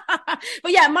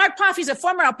 But yeah, Mark Poff, he's a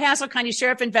former El Paso County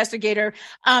Sheriff investigator,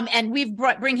 and we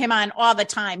bring him on all the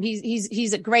time.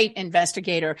 He's a great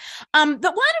investigator. But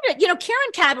wanted to,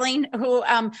 Karen Cadling, who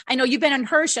I know you've been on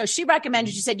her show, she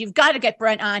recommended. She said you've got to get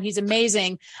Brent on. He's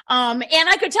amazing. And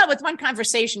I could tell with one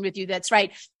conversation with you, that's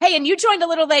right. Hey, and you joined a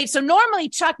little late. So normally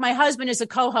Chuck, my husband, is a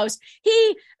co-host.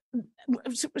 He,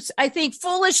 I think,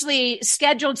 foolishly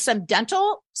scheduled some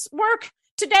dental work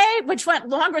today, which went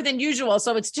longer than usual.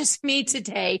 So it's just me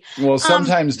today. Well,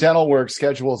 sometimes dental work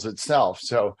schedules itself.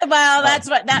 So, well,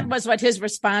 that was what his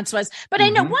response was. But I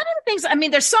know one of the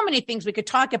things, there's so many things we could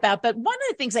talk about, but one of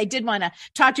the things I did want to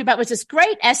talk to you about was this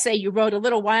great essay you wrote a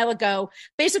little while ago,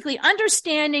 basically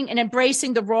understanding and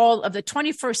embracing the role of the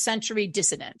 21st century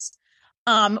dissidents.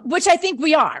 Which I think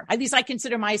we are, at least I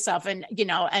consider myself. And,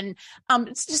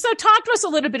 so talk to us a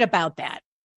little bit about that.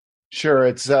 Sure.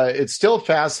 It still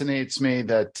fascinates me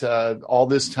that all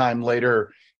this time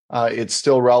later, it's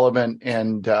still relevant.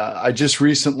 And I just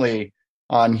recently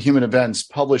on Human Events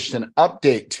published an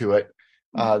update to it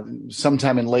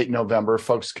sometime in late November.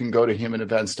 Folks can go to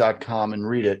humanevents.com and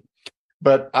read it.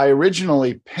 But I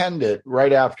originally penned it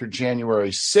right after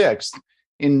January 6th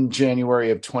in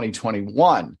January of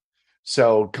 2021.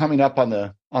 So coming up on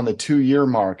the 2-year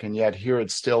mark, and yet here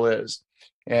it still is.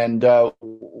 And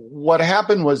what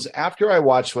happened was after I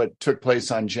watched what took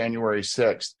place on January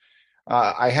 6th,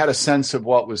 I had a sense of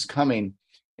what was coming,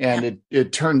 and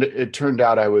it turned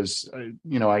out I was,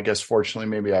 I guess fortunately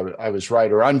maybe I was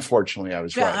right, or unfortunately I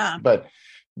was right.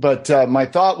 But my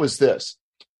thought was this: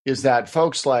 is that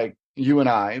folks like you and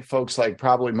I, folks like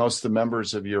probably most of the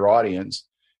members of your audience,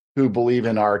 who believe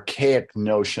in archaic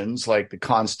notions like the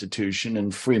Constitution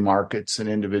and free markets and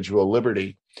individual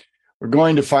liberty, we're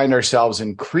going to find ourselves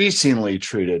increasingly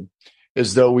treated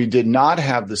as though we did not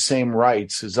have the same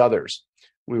rights as others.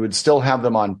 We would still have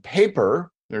them on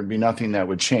paper. There'd be nothing that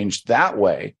would change that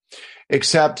way,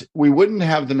 except we wouldn't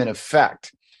have them in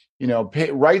effect.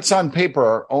 Rights on paper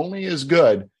are only as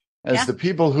good as the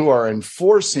people who are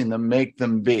enforcing them make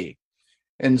them be.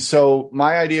 And so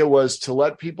my idea was to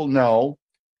let people know,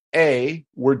 A,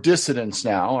 we're dissidents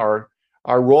now.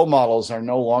 Our role models are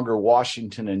no longer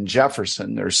Washington and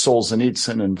Jefferson. They're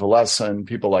Solzhenitsyn and Walesa and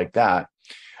people like that.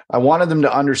 I wanted them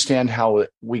to understand how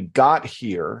we got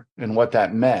here and what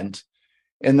that meant.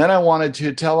 And then I wanted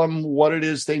to tell them what it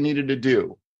is they needed to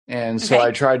do. And so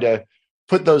I tried to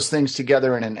put those things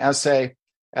together in an essay.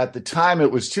 At the time,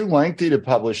 it was too lengthy to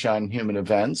publish on Human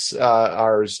Events.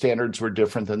 Our standards were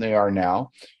different than they are now.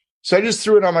 So I just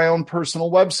threw it on my own personal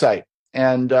website.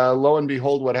 And lo and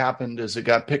behold, what happened is it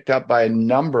got picked up by a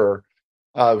number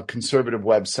of conservative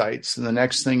websites. And the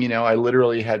next thing you know, I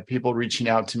literally had people reaching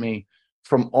out to me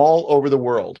from all over the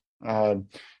world.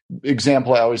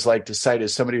 Example I always like to cite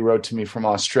is somebody wrote to me from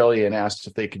Australia and asked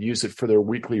if they could use it for their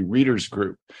weekly readers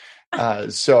group.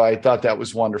 So I thought that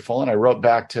was wonderful. And I wrote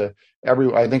back to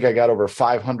I think I got over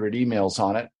 500 emails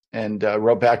on it, and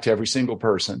wrote back to every single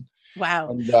person.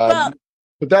 Wow. And,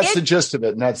 but that's the gist of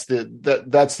it, and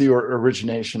that's the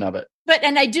origination of it. But,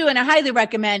 and I highly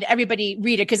recommend everybody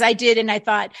read it, because I did, and I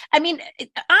thought,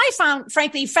 I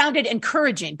found it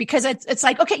encouraging, because it's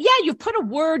like, okay, yeah, you've put a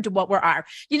word to what we are.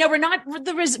 We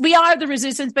are the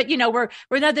resistance, but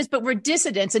we're not this, but we're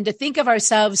dissidents, and to think of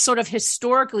ourselves sort of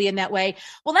historically in that way.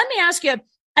 Well, let me ask you.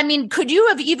 Could you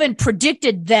have even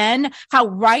predicted then how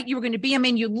right you were going to be?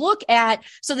 You look at,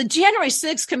 so the January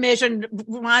 6th Commission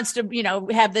wants to,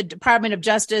 have the Department of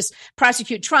Justice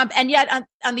prosecute Trump. And yet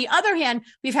on the other hand,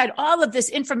 we've had all of this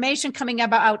information coming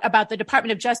about the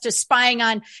Department of Justice spying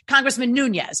on Congressman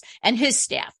Nunes and his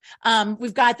staff.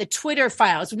 We've got the Twitter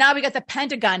files. Now we got the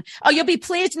Pentagon. Oh, you'll be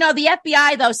pleased to know the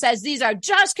FBI, though, says these are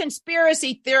just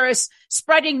conspiracy theorists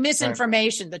spreading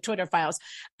misinformation, the Twitter files.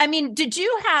 Did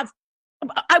you have,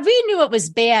 we knew it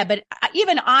was bad, but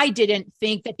even I didn't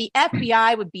think that the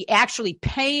FBI would be actually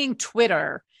paying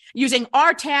Twitter using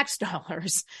our tax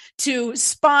dollars to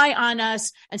spy on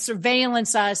us and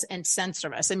surveillance us and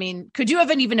censor us. Could you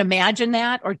have even imagined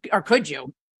that, or could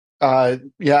you? Yeah,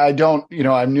 I don't,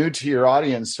 I'm new to your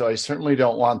audience, so I certainly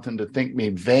don't want them to think me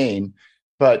vain.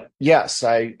 But yes,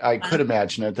 I could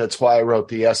imagine it. That's why I wrote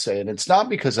the essay. And it's not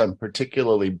because I'm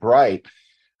particularly bright.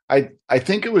 I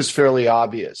think it was fairly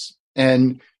obvious.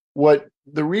 And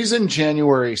the reason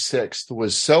January 6th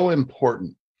was so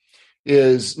important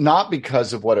is not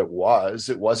because of what it was.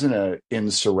 It wasn't an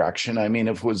insurrection. I mean,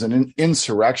 if it was an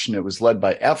insurrection, it was led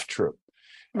by F Troop.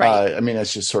 Right. I mean,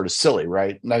 that's just sort of silly,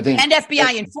 right? And I think, and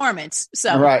FBI informants.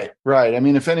 So right. I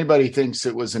mean, if anybody thinks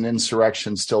it was an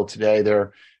insurrection still today,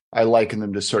 I liken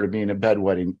them to sort of being a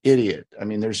bedwetting idiot. I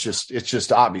mean, it's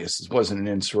just obvious it wasn't an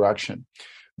insurrection.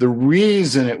 The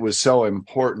reason it was so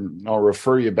important, and I'll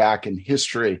refer you back in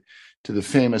history to the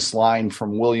famous line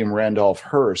from William Randolph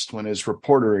Hearst when his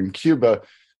reporter in Cuba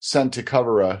sent to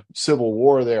cover a civil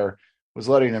war there was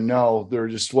letting him know there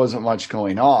just wasn't much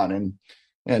going on.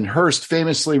 And Hearst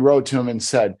famously wrote to him and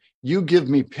said, "You give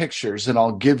me pictures and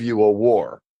I'll give you a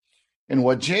war." And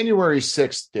what January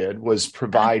 6th did was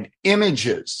provide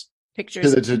images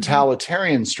pictures to the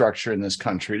totalitarian structure in this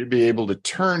country to be able to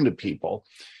turn to people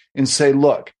and say,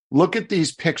 look at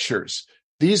these pictures.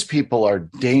 These people are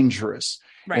dangerous.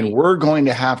 Right. And we're going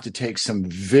to have to take some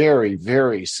very,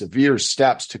 very severe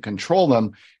steps to control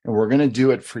them. And we're going to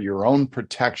do it for your own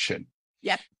protection.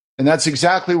 Yep. And that's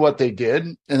exactly what they did.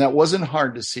 And that wasn't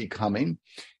hard to see coming.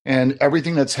 And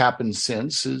everything that's happened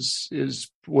since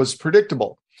was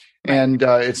predictable. Right. And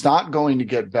it's not going to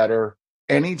get better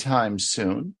anytime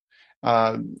soon.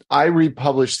 I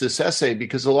republished this essay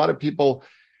because a lot of people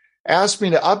asked me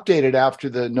to update it after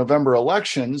the November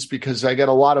elections because I got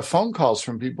a lot of phone calls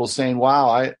from people saying,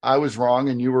 wow, I was wrong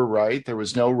and you were right. There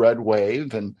was no red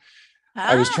wave. And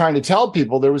I was trying to tell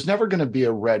people there was never going to be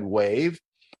a red wave.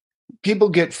 People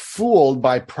get fooled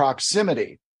by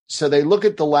proximity. So they look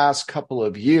at the last couple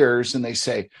of years and they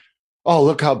say, oh,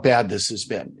 look how bad this has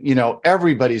been. You know,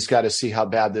 everybody's got to see how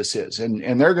bad this is.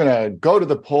 And they're going to go to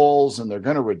the polls and they're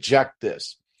going to reject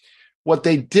this. What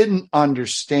they didn't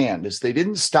understand is they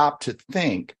didn't stop to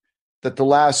think that the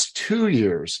last 2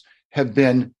 years have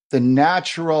been the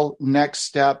natural next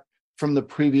step from the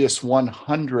previous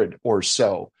 100 or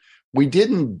so. We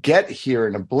didn't get here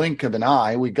in a blink of an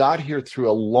eye. We got here through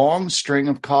a long string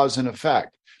of cause and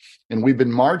effect. And we've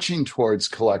been marching towards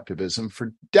collectivism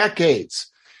for decades.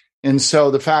 And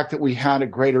so the fact that we had a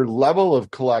greater level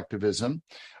of collectivism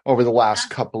over the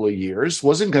last couple of years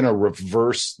wasn't going to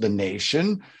reverse the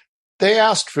nation. They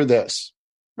asked for this.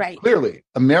 Right. Clearly,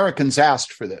 Americans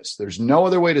asked for this. There's no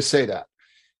other way to say that.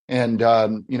 And,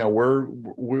 you know,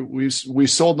 we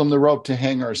sold them the rope to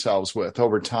hang ourselves with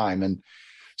over time. And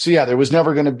so, yeah, there was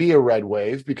never going to be a red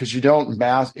wave because you don't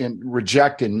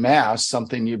reject in mass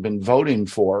something you've been voting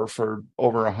for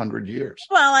over 100 years.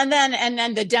 Well, and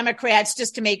then the Democrats,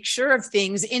 just to make sure of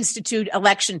things, institute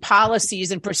election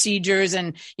policies and procedures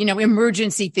and, you know,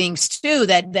 emergency things too,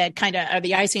 that kind of are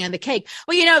the icing on the cake.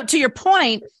 Well, you know, to your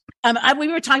point, we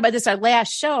were talking about this our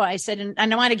last show. I said,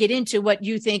 and I want to get into what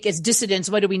you think as dissidents,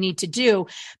 what do we need to do?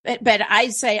 But I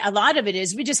say a lot of it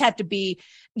is we just have to be,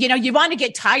 you know, you want to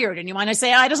get tired and you want to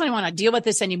say, I just don't want to deal with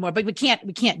this anymore, but we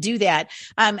can't do that.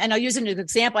 And I'll use an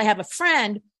example. I have a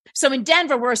friend. So in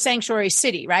Denver, we're a sanctuary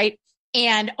city, right?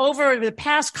 And over the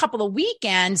past couple of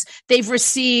weekends, they've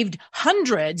received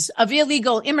hundreds of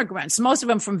illegal immigrants, most of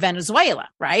them from Venezuela,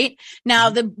 right? Now,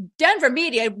 the Denver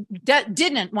media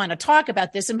didn't want to talk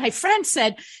about this. And my friend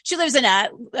said she lives in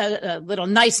a little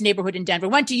nice neighborhood in Denver,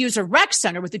 went to use a rec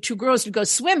center with the two girls to go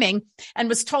swimming and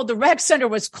was told the rec center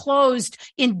was closed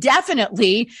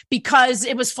indefinitely because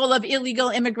it was full of illegal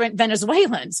immigrant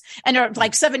Venezuelans. And her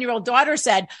 7-year-old daughter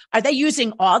said, are they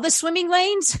using all the swimming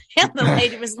lanes? And the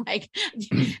lady was like,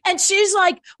 and she's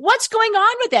like, what's going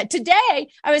on with that? Today,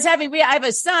 I have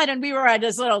a son and we were at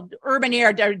this little urban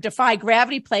air defy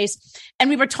gravity place. And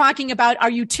we were talking about our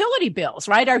utility bills,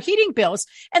 right? Our heating bills.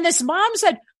 And this mom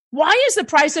said, why is the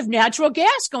price of natural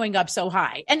gas going up so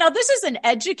high? And now this is an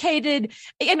educated,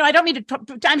 you know, I don't mean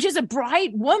to, she's a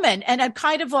bright woman. And I'm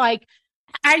kind of like,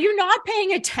 are you not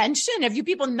paying attention? Have you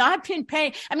people not been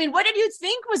paying? I mean, what did you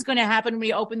think was going to happen when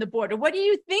we opened the border? What do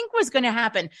you think was going to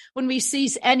happen when we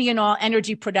cease any and all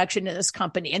energy production in this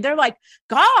company? And they're like,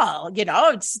 God, you know,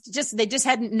 it's just, they just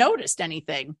hadn't noticed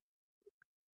anything.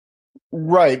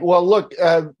 Right. Well, look,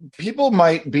 people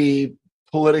might be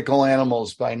political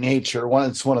animals by nature.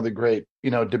 It's one of the great,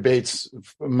 you know, debates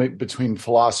between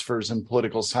philosophers and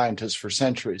political scientists for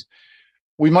centuries.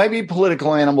 We might be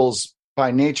political animals by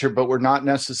nature, but we're not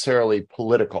necessarily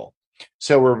political.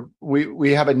 So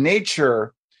we have a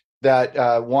nature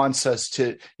that wants us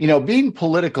to, you know, being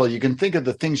political. You can think of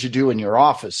the things you do in your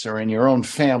office or in your own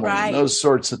family, right, and those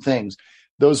sorts of things,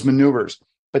 those maneuvers.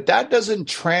 But that doesn't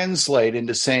translate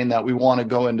into saying that we want to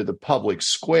go into the public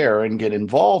square and get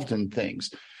involved in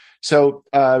things. So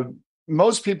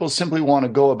most people simply want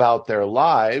to go about their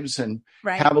lives and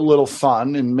have a little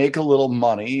fun and make a little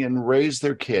money and raise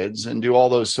their kids and do all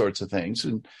those sorts of things.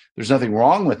 And there's nothing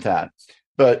wrong with that.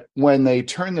 But when they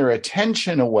turn their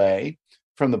attention away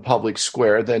from the public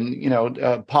square,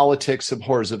 then, politics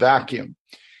abhors a vacuum.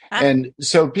 And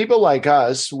so people like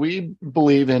us, we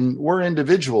believe we're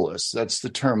individualists. That's the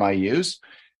term I use.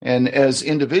 And as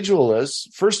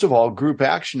individualists, first of all, group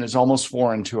action is almost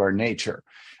foreign to our nature.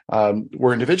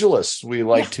 We're individualists. We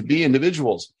like to be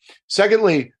individuals.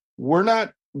 Secondly,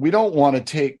 we don't want to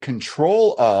take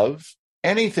control of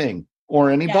anything or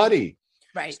anybody.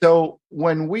 Right. So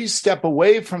when we step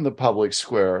away from the public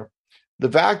square, the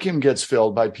vacuum gets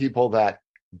filled by people that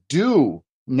do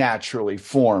naturally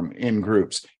form in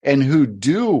groups and who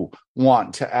do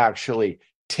want to actually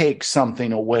take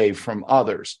something away from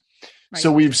others. Right.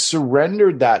 So we've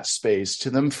surrendered that space to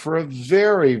them for a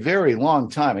very, very long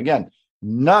time. Again,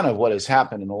 none of what has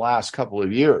happened in the last couple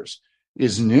of years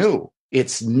is new.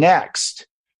 It's next.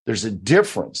 There's a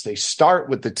difference. They start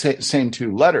with the same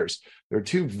two letters. They're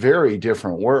two very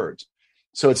different words.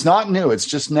 So it's not new. It's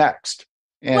just next.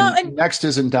 And next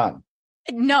isn't done.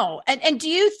 No. And do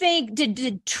you think,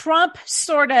 did Trump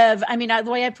sort of, the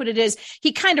way I put it is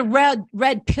he kind of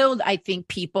red pilled, I think,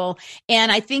 people.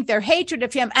 And I think their hatred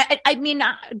of him.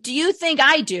 Do you think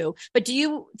I do? But do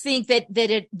you think that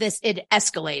it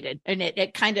escalated and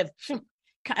it kind of,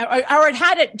 or it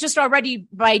had it just already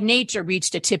by nature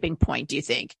reached a tipping point, do you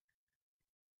think?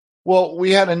 Well, we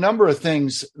had a number of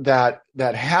things that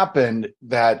happened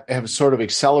that have sort of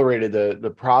accelerated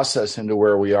the process into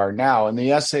where we are now. In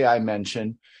the essay, I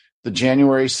mentioned the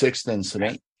January 6th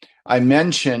incident. I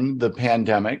mentioned the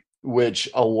pandemic, which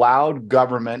allowed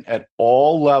government at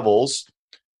all levels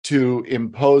to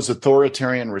impose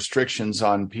authoritarian restrictions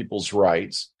on people's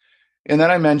rights. And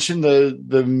then I mentioned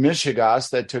the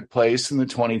mishigas that took place in the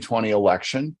 2020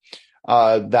 election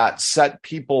that set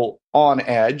people on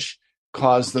edge,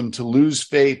 caused them to lose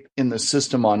faith in the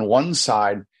system on one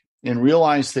side and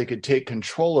realize they could take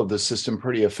control of the system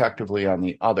pretty effectively on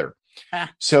the other.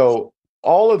 So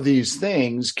all of these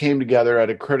things came together at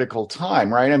a critical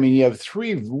time, right? You have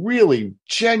three really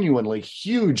genuinely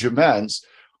huge events,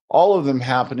 all of them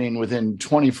happening within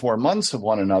 24 months of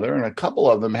one another, and a couple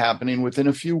of them happening within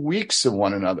a few weeks of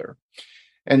one another.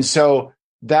 And so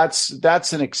that's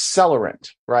an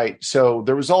accelerant, right? So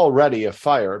there was already a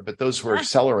fire, but those were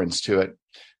accelerants to it.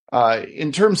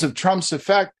 In terms of Trump's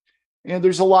effect,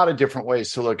 there's a lot of different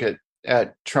ways to look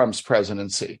at Trump's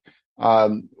presidency.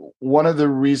 One of the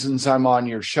reasons I'm on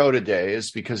your show today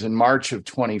is because in March of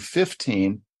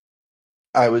 2015,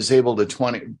 I was able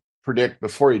to predict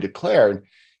before he declared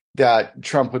that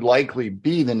Trump would likely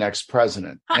be the next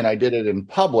president. And I did it in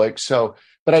public.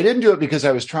 But I didn't do it because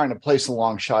I was trying to place a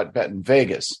long shot bet in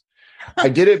Vegas. I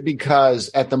did it because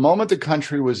at the moment the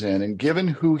country was in, and given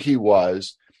who he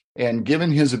was, and given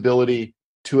his ability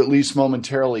to at least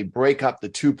momentarily break up the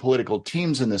two political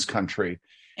teams in this country,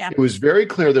 it was very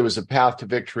clear there was a path to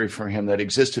victory for him that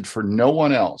existed for no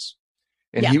one else.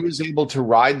 And he was able to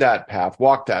ride that path,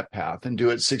 walk that path, and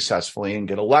do it successfully and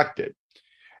get elected.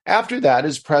 After that,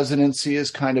 his presidency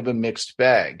is kind of a mixed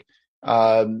bag.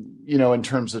 In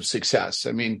terms of success.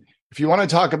 If you want to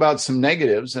talk about some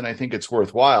negatives, and I think it's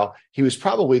worthwhile, he was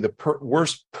probably the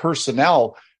worst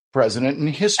personnel president in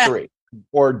history,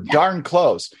 or darn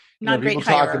close. People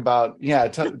talk about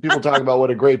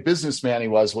what a great businessman he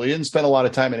was. Well, he didn't spend a lot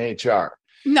of time in HR.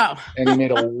 No. And he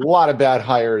made a lot of bad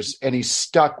hires, and he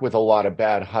stuck with a lot of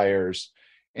bad hires.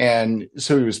 And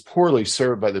so he was poorly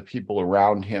served by the people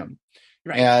around him.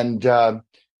 Right. And,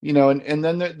 and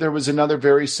then there was another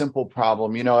very simple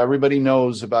problem. Everybody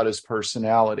knows about his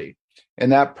personality.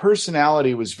 And that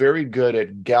personality was very good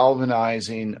at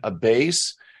galvanizing a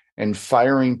base and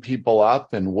firing people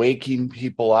up and waking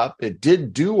people up. It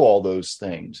did do all those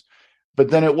things. But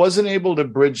then it wasn't able to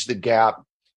bridge the gap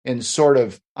in sort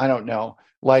of, I don't know,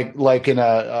 like in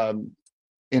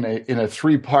a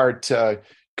three-part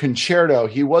concerto.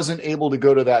 He wasn't able to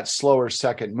go to that slower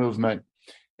second movement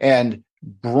and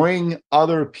bring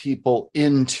other people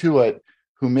into it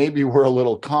who maybe were a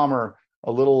little calmer,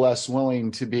 a little less willing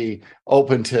to be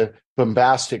open to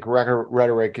bombastic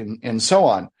rhetoric and so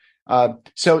on.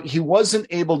 So he wasn't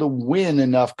able to win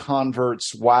enough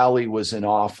converts while he was in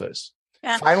office.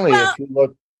 Finally, if you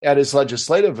look at his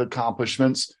legislative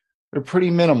accomplishments, they're pretty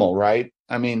minimal, right?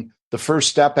 The First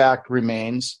Step Act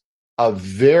remains. A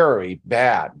very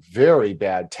bad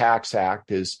tax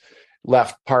act is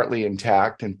left partly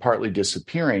intact and partly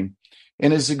disappearing.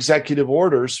 and his executive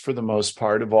orders, for the most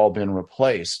part, have all been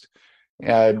replaced.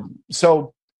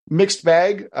 So mixed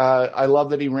bag. I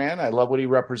love that he ran. I love what he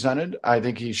represented. I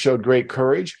think he showed great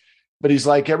courage, but he's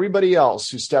like everybody else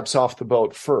who steps off the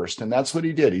boat first. And that's what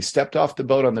he did. He stepped off the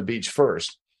boat on the beach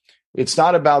first. It's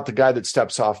not about the guy that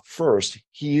steps off first.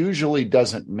 He usually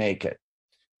doesn't make it.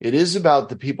 It is about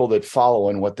the people that follow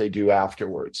and what they do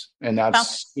afterwards. And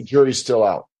that's the jury's still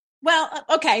out. Well,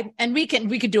 okay. And we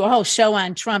could do a whole show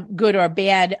on Trump, good or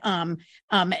bad. And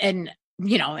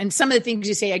some of the things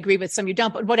you say, I agree with, some you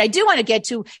don't. But what I do want to get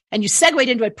to, and you segued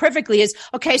into it perfectly, is,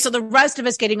 okay, so the rest of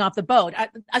us getting off the boat,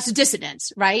 us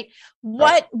dissidents, right?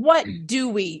 What do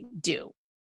we do?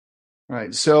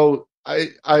 Right. So I,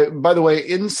 by the way,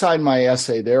 inside my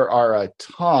essay, there are a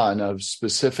ton of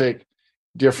specific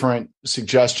different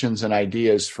suggestions and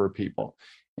ideas for people.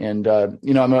 And,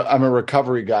 I'm a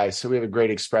recovery guy, so we have a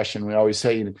great expression. We always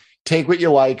say, take what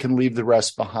you like and leave the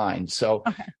rest behind. So,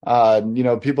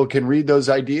 okay. People can read those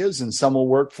ideas, and some will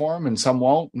work for them and some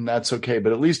won't, and that's okay.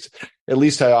 But at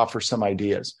least I offer some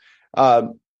ideas.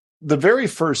 The very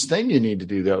first thing you need to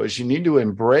do, though, is you need to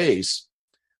embrace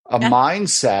a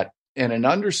mindset and an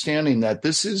understanding that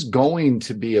this is going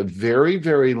to be a very,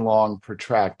 very long,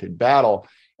 protracted battle,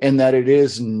 and that it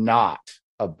is not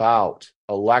about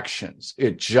elections.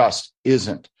 It just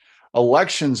isn't.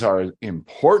 Elections are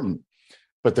important,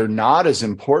 but they're not as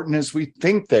important as we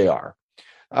think they are.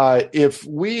 If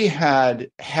we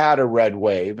had a red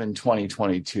wave in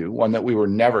 2022, one that we were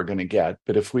never going to get,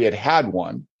 but if we had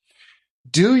one,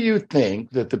 do you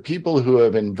think that the people who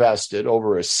have invested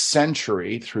over a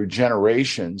century through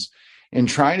generations in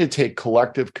trying to take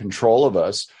collective control of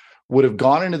us would have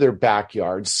gone into their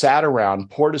backyard, sat around,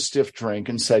 poured a stiff drink,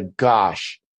 and said,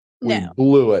 gosh, we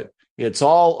blew it. It's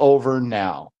all over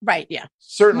now. Right, yeah.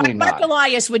 Certainly Mark not.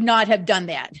 Elias would not have done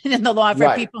that in the law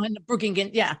for people in the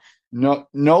Brookings. Yeah. No,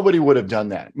 nobody would have done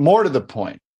that. More to the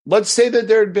point, let's say that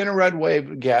there had been a red wave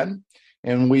again,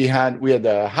 and we had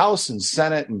the House and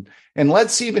Senate, and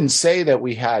let's even say that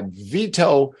we had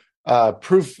veto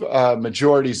proof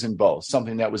majorities in both,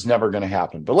 something that was never going to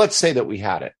happen. But let's say that we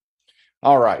had it.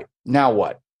 All right, now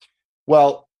what?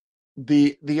 Well,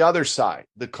 the other side,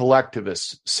 the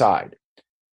collectivist side,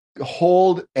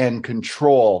 hold and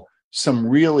control some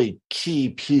really key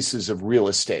pieces of real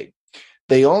estate.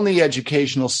 They own the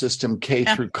educational system, K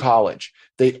through college.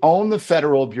 They own the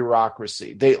federal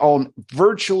bureaucracy. They own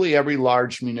virtually every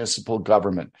large municipal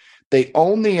government. They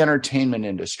own the entertainment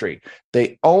industry.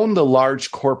 They own the large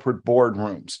corporate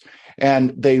boardrooms,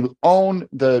 and they own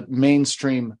the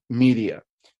mainstream media.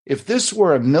 If this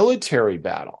were a military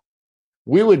battle,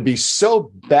 we would be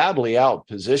so badly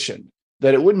outpositioned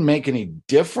that it wouldn't make any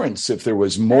difference if there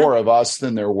was more of us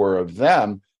than there were of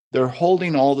them. They're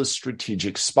holding all the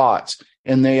strategic spots,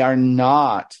 and they are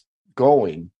not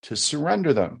going to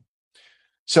surrender them.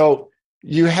 So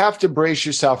you have to brace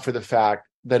yourself for the fact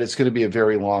that it's going to be a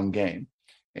very long game.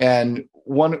 And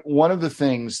one of the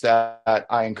things that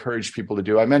I encourage people to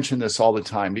do, I mention this all the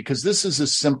time because this is a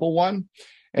simple one,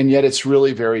 and yet it's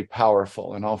really very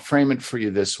powerful. And I'll frame it for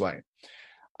you this way.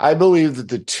 I believe that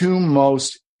the two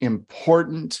most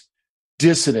important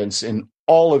dissidents in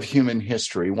all of human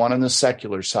history, one on the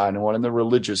secular side and one on the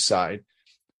religious side,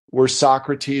 were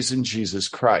Socrates and Jesus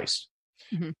Christ.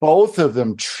 Mm-hmm. Both of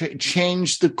them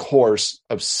changed the course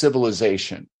of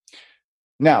civilization.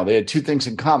 Now, they had two things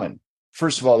in common.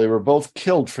 First of all, they were both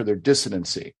killed for their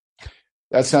dissidency.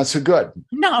 That's not so good.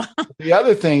 No. The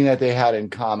other thing that they had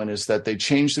in common is that they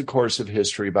changed the course of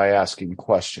history by asking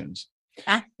questions.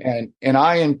 And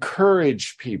I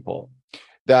encourage people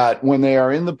that when they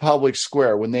are in the public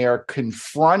square, when they are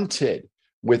confronted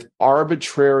with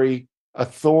arbitrary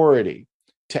authority,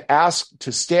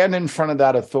 to stand in front of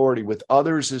that authority with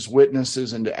others as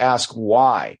witnesses and to ask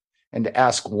why, and to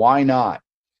ask why not.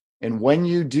 And when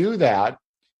you do that,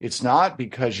 it's not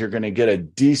because you're going to get a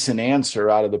decent answer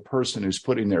out of the person who's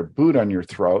putting their boot on your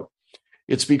throat.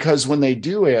 It's because when they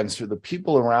do answer, the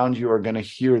people around you are going to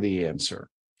hear the answer.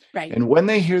 Right. And when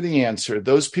they hear the answer,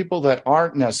 those people that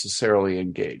aren't necessarily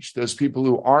engaged, those people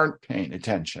who aren't paying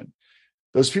attention,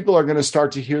 those people are going to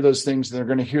start to hear those things, and they're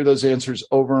going to hear those answers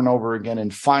over and over again.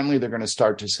 And finally, they're going to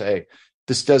start to say,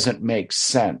 this doesn't make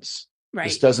sense. Right.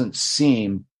 This doesn't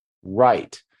seem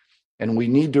right. And we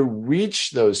need to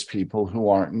reach those people who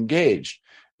aren't engaged,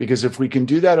 because if we can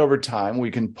do that over time,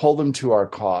 we can pull them to our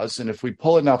cause. And if we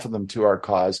pull enough of them to our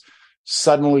cause,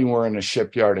 suddenly we're in a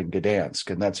shipyard in Gdansk.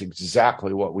 And that's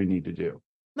exactly what we need to do.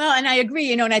 Well, and I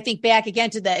agree, and I think back again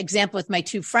to the example with my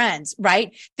two friends,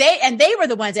 right? They were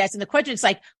the ones asking the question. It's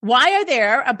like, why are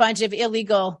there a bunch of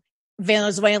illegal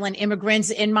Venezuelan immigrants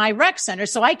in my rec center,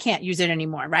 so I can't use it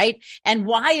anymore, right? And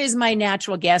why is my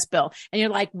natural gas bill? And you're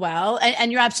like, well,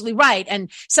 and you're absolutely right.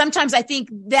 And sometimes I think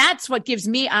that's what gives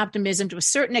me optimism to a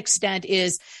certain extent,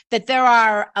 is that there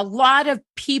are a lot of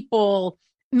people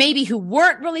maybe who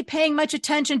weren't really paying much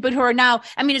attention, but who are now,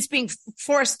 I mean, it's being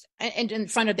forced in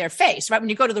front of their face, right? When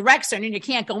you go to the rec center and you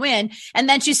can't go in. And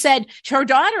then she said, her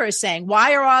daughter is saying,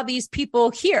 why are all these people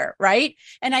here? Right.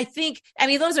 And I think, I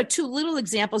mean, those are two little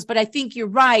examples, but I think you're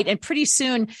right. And pretty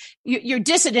soon you're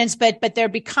dissidents, but there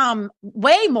become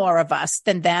way more of us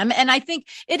than them. And I think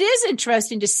it is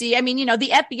interesting to see. I mean, you know, the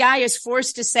FBI is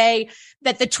forced to say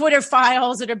that the Twitter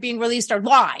files that are being released are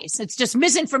lies. It's just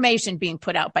misinformation being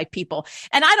put out by people.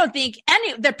 And I don't think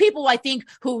there are people, I think,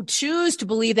 who choose to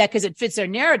believe that because it fits their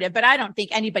narrative, but I don't think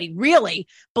anybody really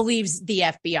believes the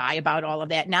FBI about all of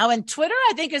that now. And Twitter,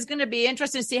 I think, is going to be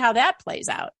interesting to see how that plays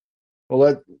out.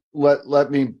 Well, let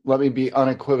me be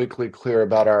unequivocally clear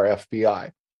about our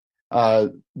FBI.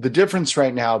 The difference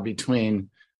right now between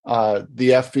the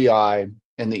FBI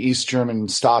and the East German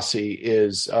Stasi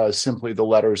is simply the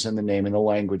letters in the name and the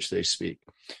language they speak.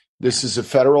 This is a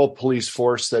federal police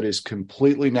force that is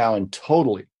completely now and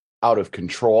totally out of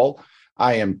control.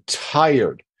 I am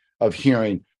tired of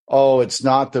hearing, oh, it's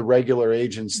not the regular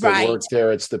agents that work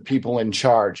there, it's the people in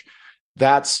charge.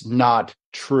 That's not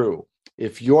true.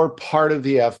 If you're part of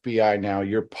the FBI now,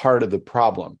 you're part of the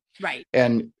problem. Right.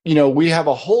 And, you know, we have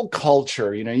a whole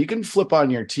culture. You know, you can flip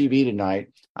on your TV tonight.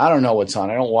 I don't know what's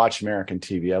on. I don't watch American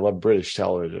TV. I love British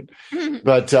television.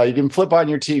 But you can flip on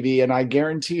your TV, and I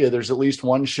guarantee you there's at least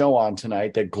one show on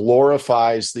tonight that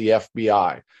glorifies the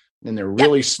FBI. And they're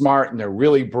really smart, and they're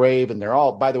really brave, and they're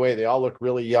all, by the way, they all look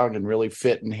really young and really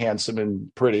fit and handsome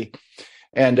and pretty.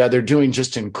 And they're doing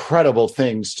just incredible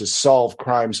things to solve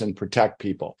crimes and protect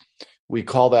people. We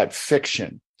call that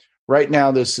fiction. Right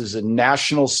now, this is a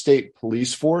national state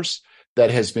police force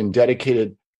that has been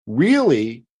dedicated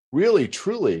really,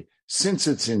 truly, since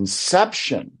its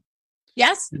inception.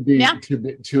 Yes.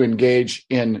 To engage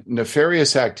in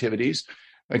nefarious activities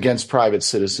against private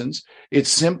citizens. It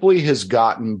simply has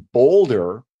gotten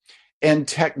bolder, and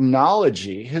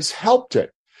technology has helped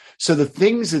it. So the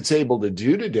things it's able to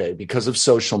do today, because of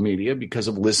social media, because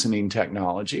of listening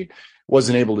technology,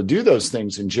 wasn't able to do those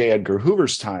things in J. Edgar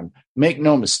Hoover's time. Make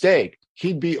no mistake,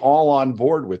 he'd be all on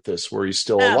board with this were he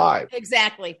still alive.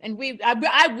 Exactly. And we've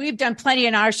done plenty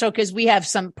in our show because we have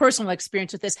some personal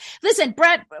experience with this. Listen,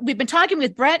 Brett, we've been talking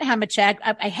with Brett Hamachek.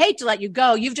 I hate to let you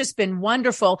go. You've just been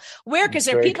wonderful. Because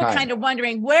there are people kind of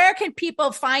wondering, where can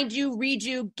people find you, read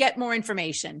you, get more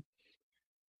information?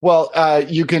 Well,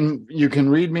 you can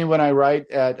read me when I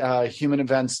write at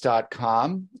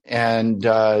humanevents.com. And,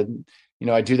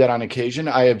 I do that on occasion.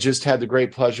 I have just had the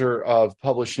great pleasure of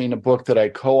publishing a book that I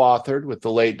co-authored with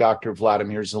the late Dr.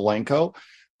 Vladimir Zelenko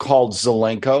called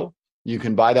Zelenko. You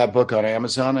can buy that book on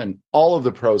Amazon, and all of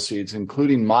the proceeds,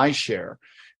 including my share,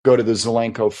 go to the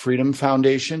Zelenko Freedom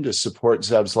Foundation to support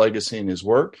Zev's legacy and his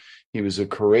work. He was a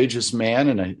courageous man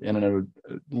and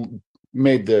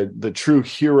made the true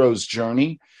hero's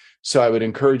journey. So I would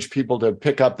encourage people to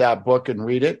pick up that book and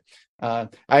read it.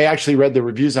 I actually read the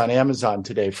reviews on Amazon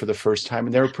today for the first time,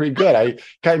 and they were pretty good. I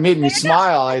kind of made me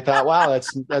smile. I thought, wow,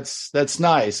 that's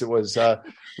nice. It was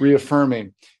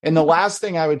reaffirming. And the last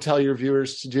thing I would tell your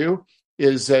viewers to do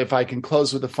is, if I can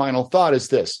close with a final thought, is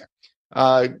this.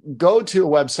 Go to a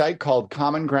website called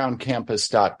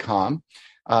commongroundcampus.com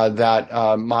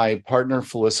that my partner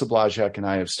Felissa Blazek and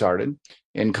I have started.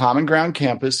 And Common Ground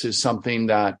Campus is something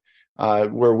that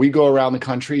where we go around the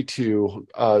country to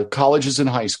colleges and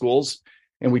high schools,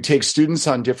 and we take students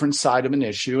on different sides of an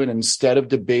issue. And instead of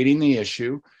debating the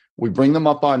issue, we bring them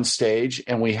up on stage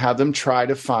and we have them try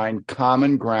to find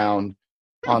common ground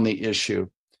on the issue.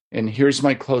 And here's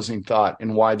my closing thought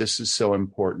and why this is so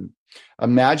important.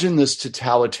 Imagine this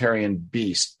totalitarian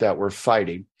beast that we're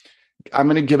fighting. I'm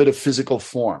going to give it a physical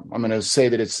form. I'm going to say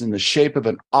that it's in the shape of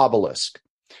an obelisk.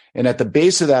 And at the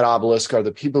base of that obelisk are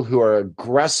the people who are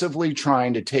aggressively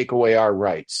trying to take away our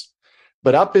rights.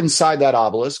 But up inside that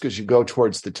obelisk, as you go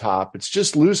towards the top, it's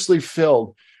just loosely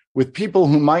filled with people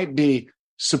who might be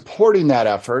supporting that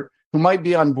effort, who might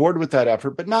be on board with that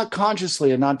effort, but not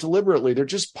consciously and not deliberately. They're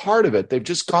just part of it. They've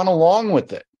just gone along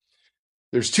with it.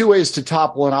 There's two ways to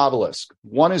topple an obelisk.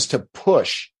 One is to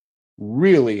push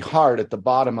really hard at the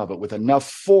bottom of it with enough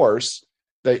force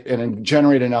and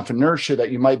generate enough inertia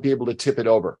that you might be able to tip it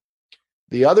over.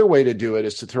 The other way to do it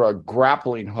is to throw a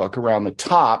grappling hook around the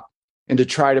top and to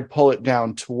try to pull it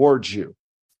down towards you.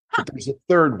 But there's a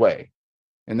third way,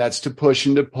 and that's to push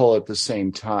and to pull at the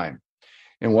same time.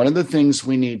 And one of the things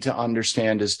we need to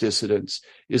understand as dissidents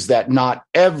is that not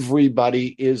everybody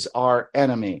is our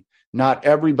enemy. Not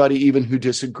everybody, even who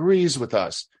disagrees with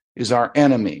us, is our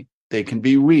enemy. They can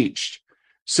be reached.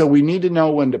 So we need to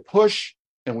know when to push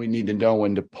and we need to know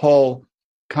when to pull.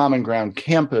 Common Ground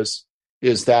Campus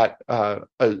is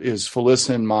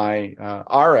Felissa and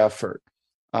our effort,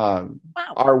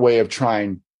 our way of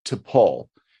trying to pull.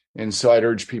 And so I'd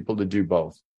urge people to do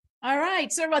both. All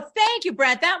right, sir. Well, thank you,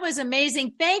 Brad. That was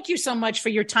amazing. Thank you so much for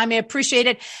your time. I appreciate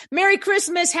it. Merry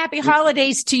Christmas. Happy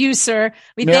holidays to you, sir.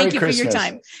 We thank you for your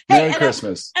time. Merry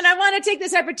Christmas. And I want to take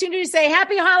this opportunity to say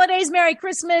happy holidays, Merry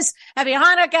Christmas, happy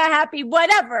Hanukkah, happy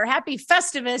whatever, happy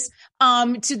Festivus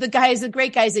to the guys, the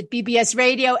great guys at BBS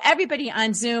Radio, everybody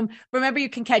on Zoom. Remember, you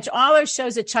can catch all our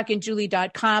shows at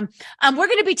chuckandjulie.com. We're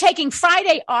going to be taking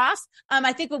Friday off.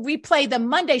 I think we'll replay the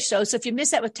Monday show. So if you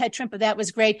missed that with Ted Trimpa, that was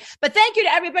great. But thank you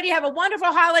to everybody. Have a wonderful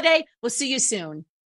holiday. We'll see you soon.